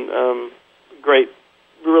MD and great,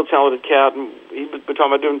 real talented cat, and he's been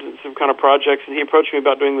talking about doing some kind of projects, and he approached me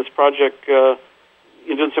about doing this project,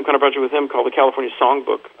 doing some kind of project with him called the California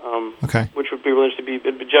Songbook, which would be really interesting.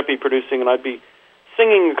 It'd be Jeppy producing, and I'd be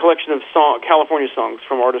singing a collection of California songs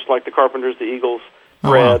from artists like the Carpenters, the Eagles,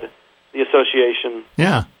 Red, the Association.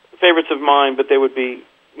 Yeah. Favorites of mine, but they would be,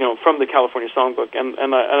 from the California Songbook, and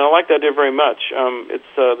I like that idea very much.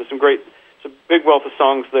 There's some great. It's a big wealth of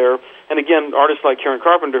songs there. And again, artists like Karen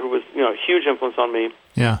Carpenter, who was, a huge influence on me.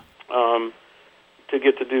 Yeah. To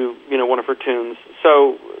get to do, one of her tunes.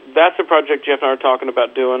 So that's a project Jeff and I are talking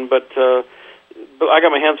about doing, but I got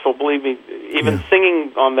my hands full, believe me. Even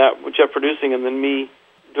singing on that with Jeff producing and then me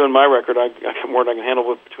doing my record, I got more than I can handle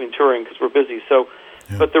with between touring because we're busy. So,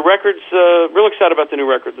 but the record's real excited about the new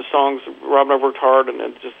record. The songs, Rob and I worked hard, and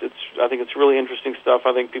I think it's really interesting stuff.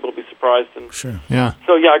 I think people will be surprised. And sure. Yeah.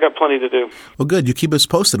 So I got plenty to do. Well, good. You keep us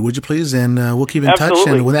posted, would you please? And we'll keep in Absolutely.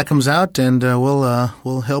 touch. And when that comes out, and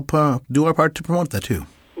we'll help do our part to promote that too.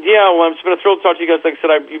 Yeah. Well, it's been a thrill to talk to you guys. Like I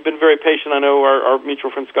said, you've been very patient. I know our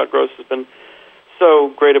mutual friend Scott Gross has been so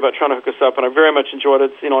great about trying to hook us up, and I very much enjoyed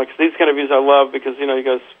it. Like these kind of views I love because you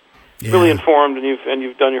guys. Really informed, and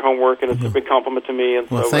you've done your homework, and it's a big compliment to me. And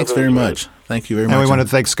well, so thanks very much. Thank you very much. And we want to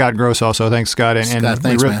thank Scott Gross also. Thanks, Scott. Scott,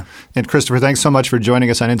 thanks, man. And Christopher, thanks so much for joining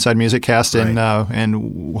us on Inside Music Cast, and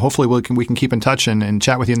hopefully we can keep in touch and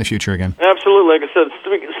chat with you in the future again. Absolutely. Like I said, as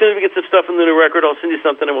soon as we get some stuff in the new record, I'll send you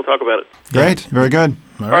something, and we'll talk about it. Great. Very good.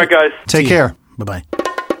 All right, guys. Take care. Bye-bye.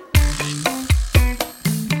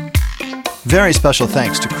 Very special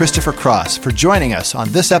thanks to Christopher Cross for joining us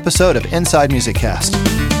on this episode of Inside Music Cast.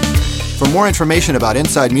 For more information about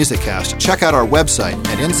Inside Music Cast, check out our website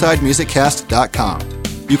at InsideMusicCast.com.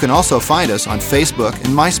 You can also find us on Facebook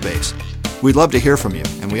and MySpace. We'd love to hear from you,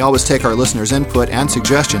 and we always take our listeners' input and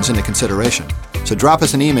suggestions into consideration. So drop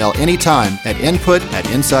us an email anytime at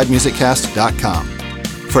input@InsideMusicCast.com.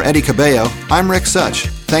 For Eddie Cabello, I'm Rick Such.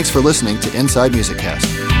 Thanks for listening to Inside Music Cast.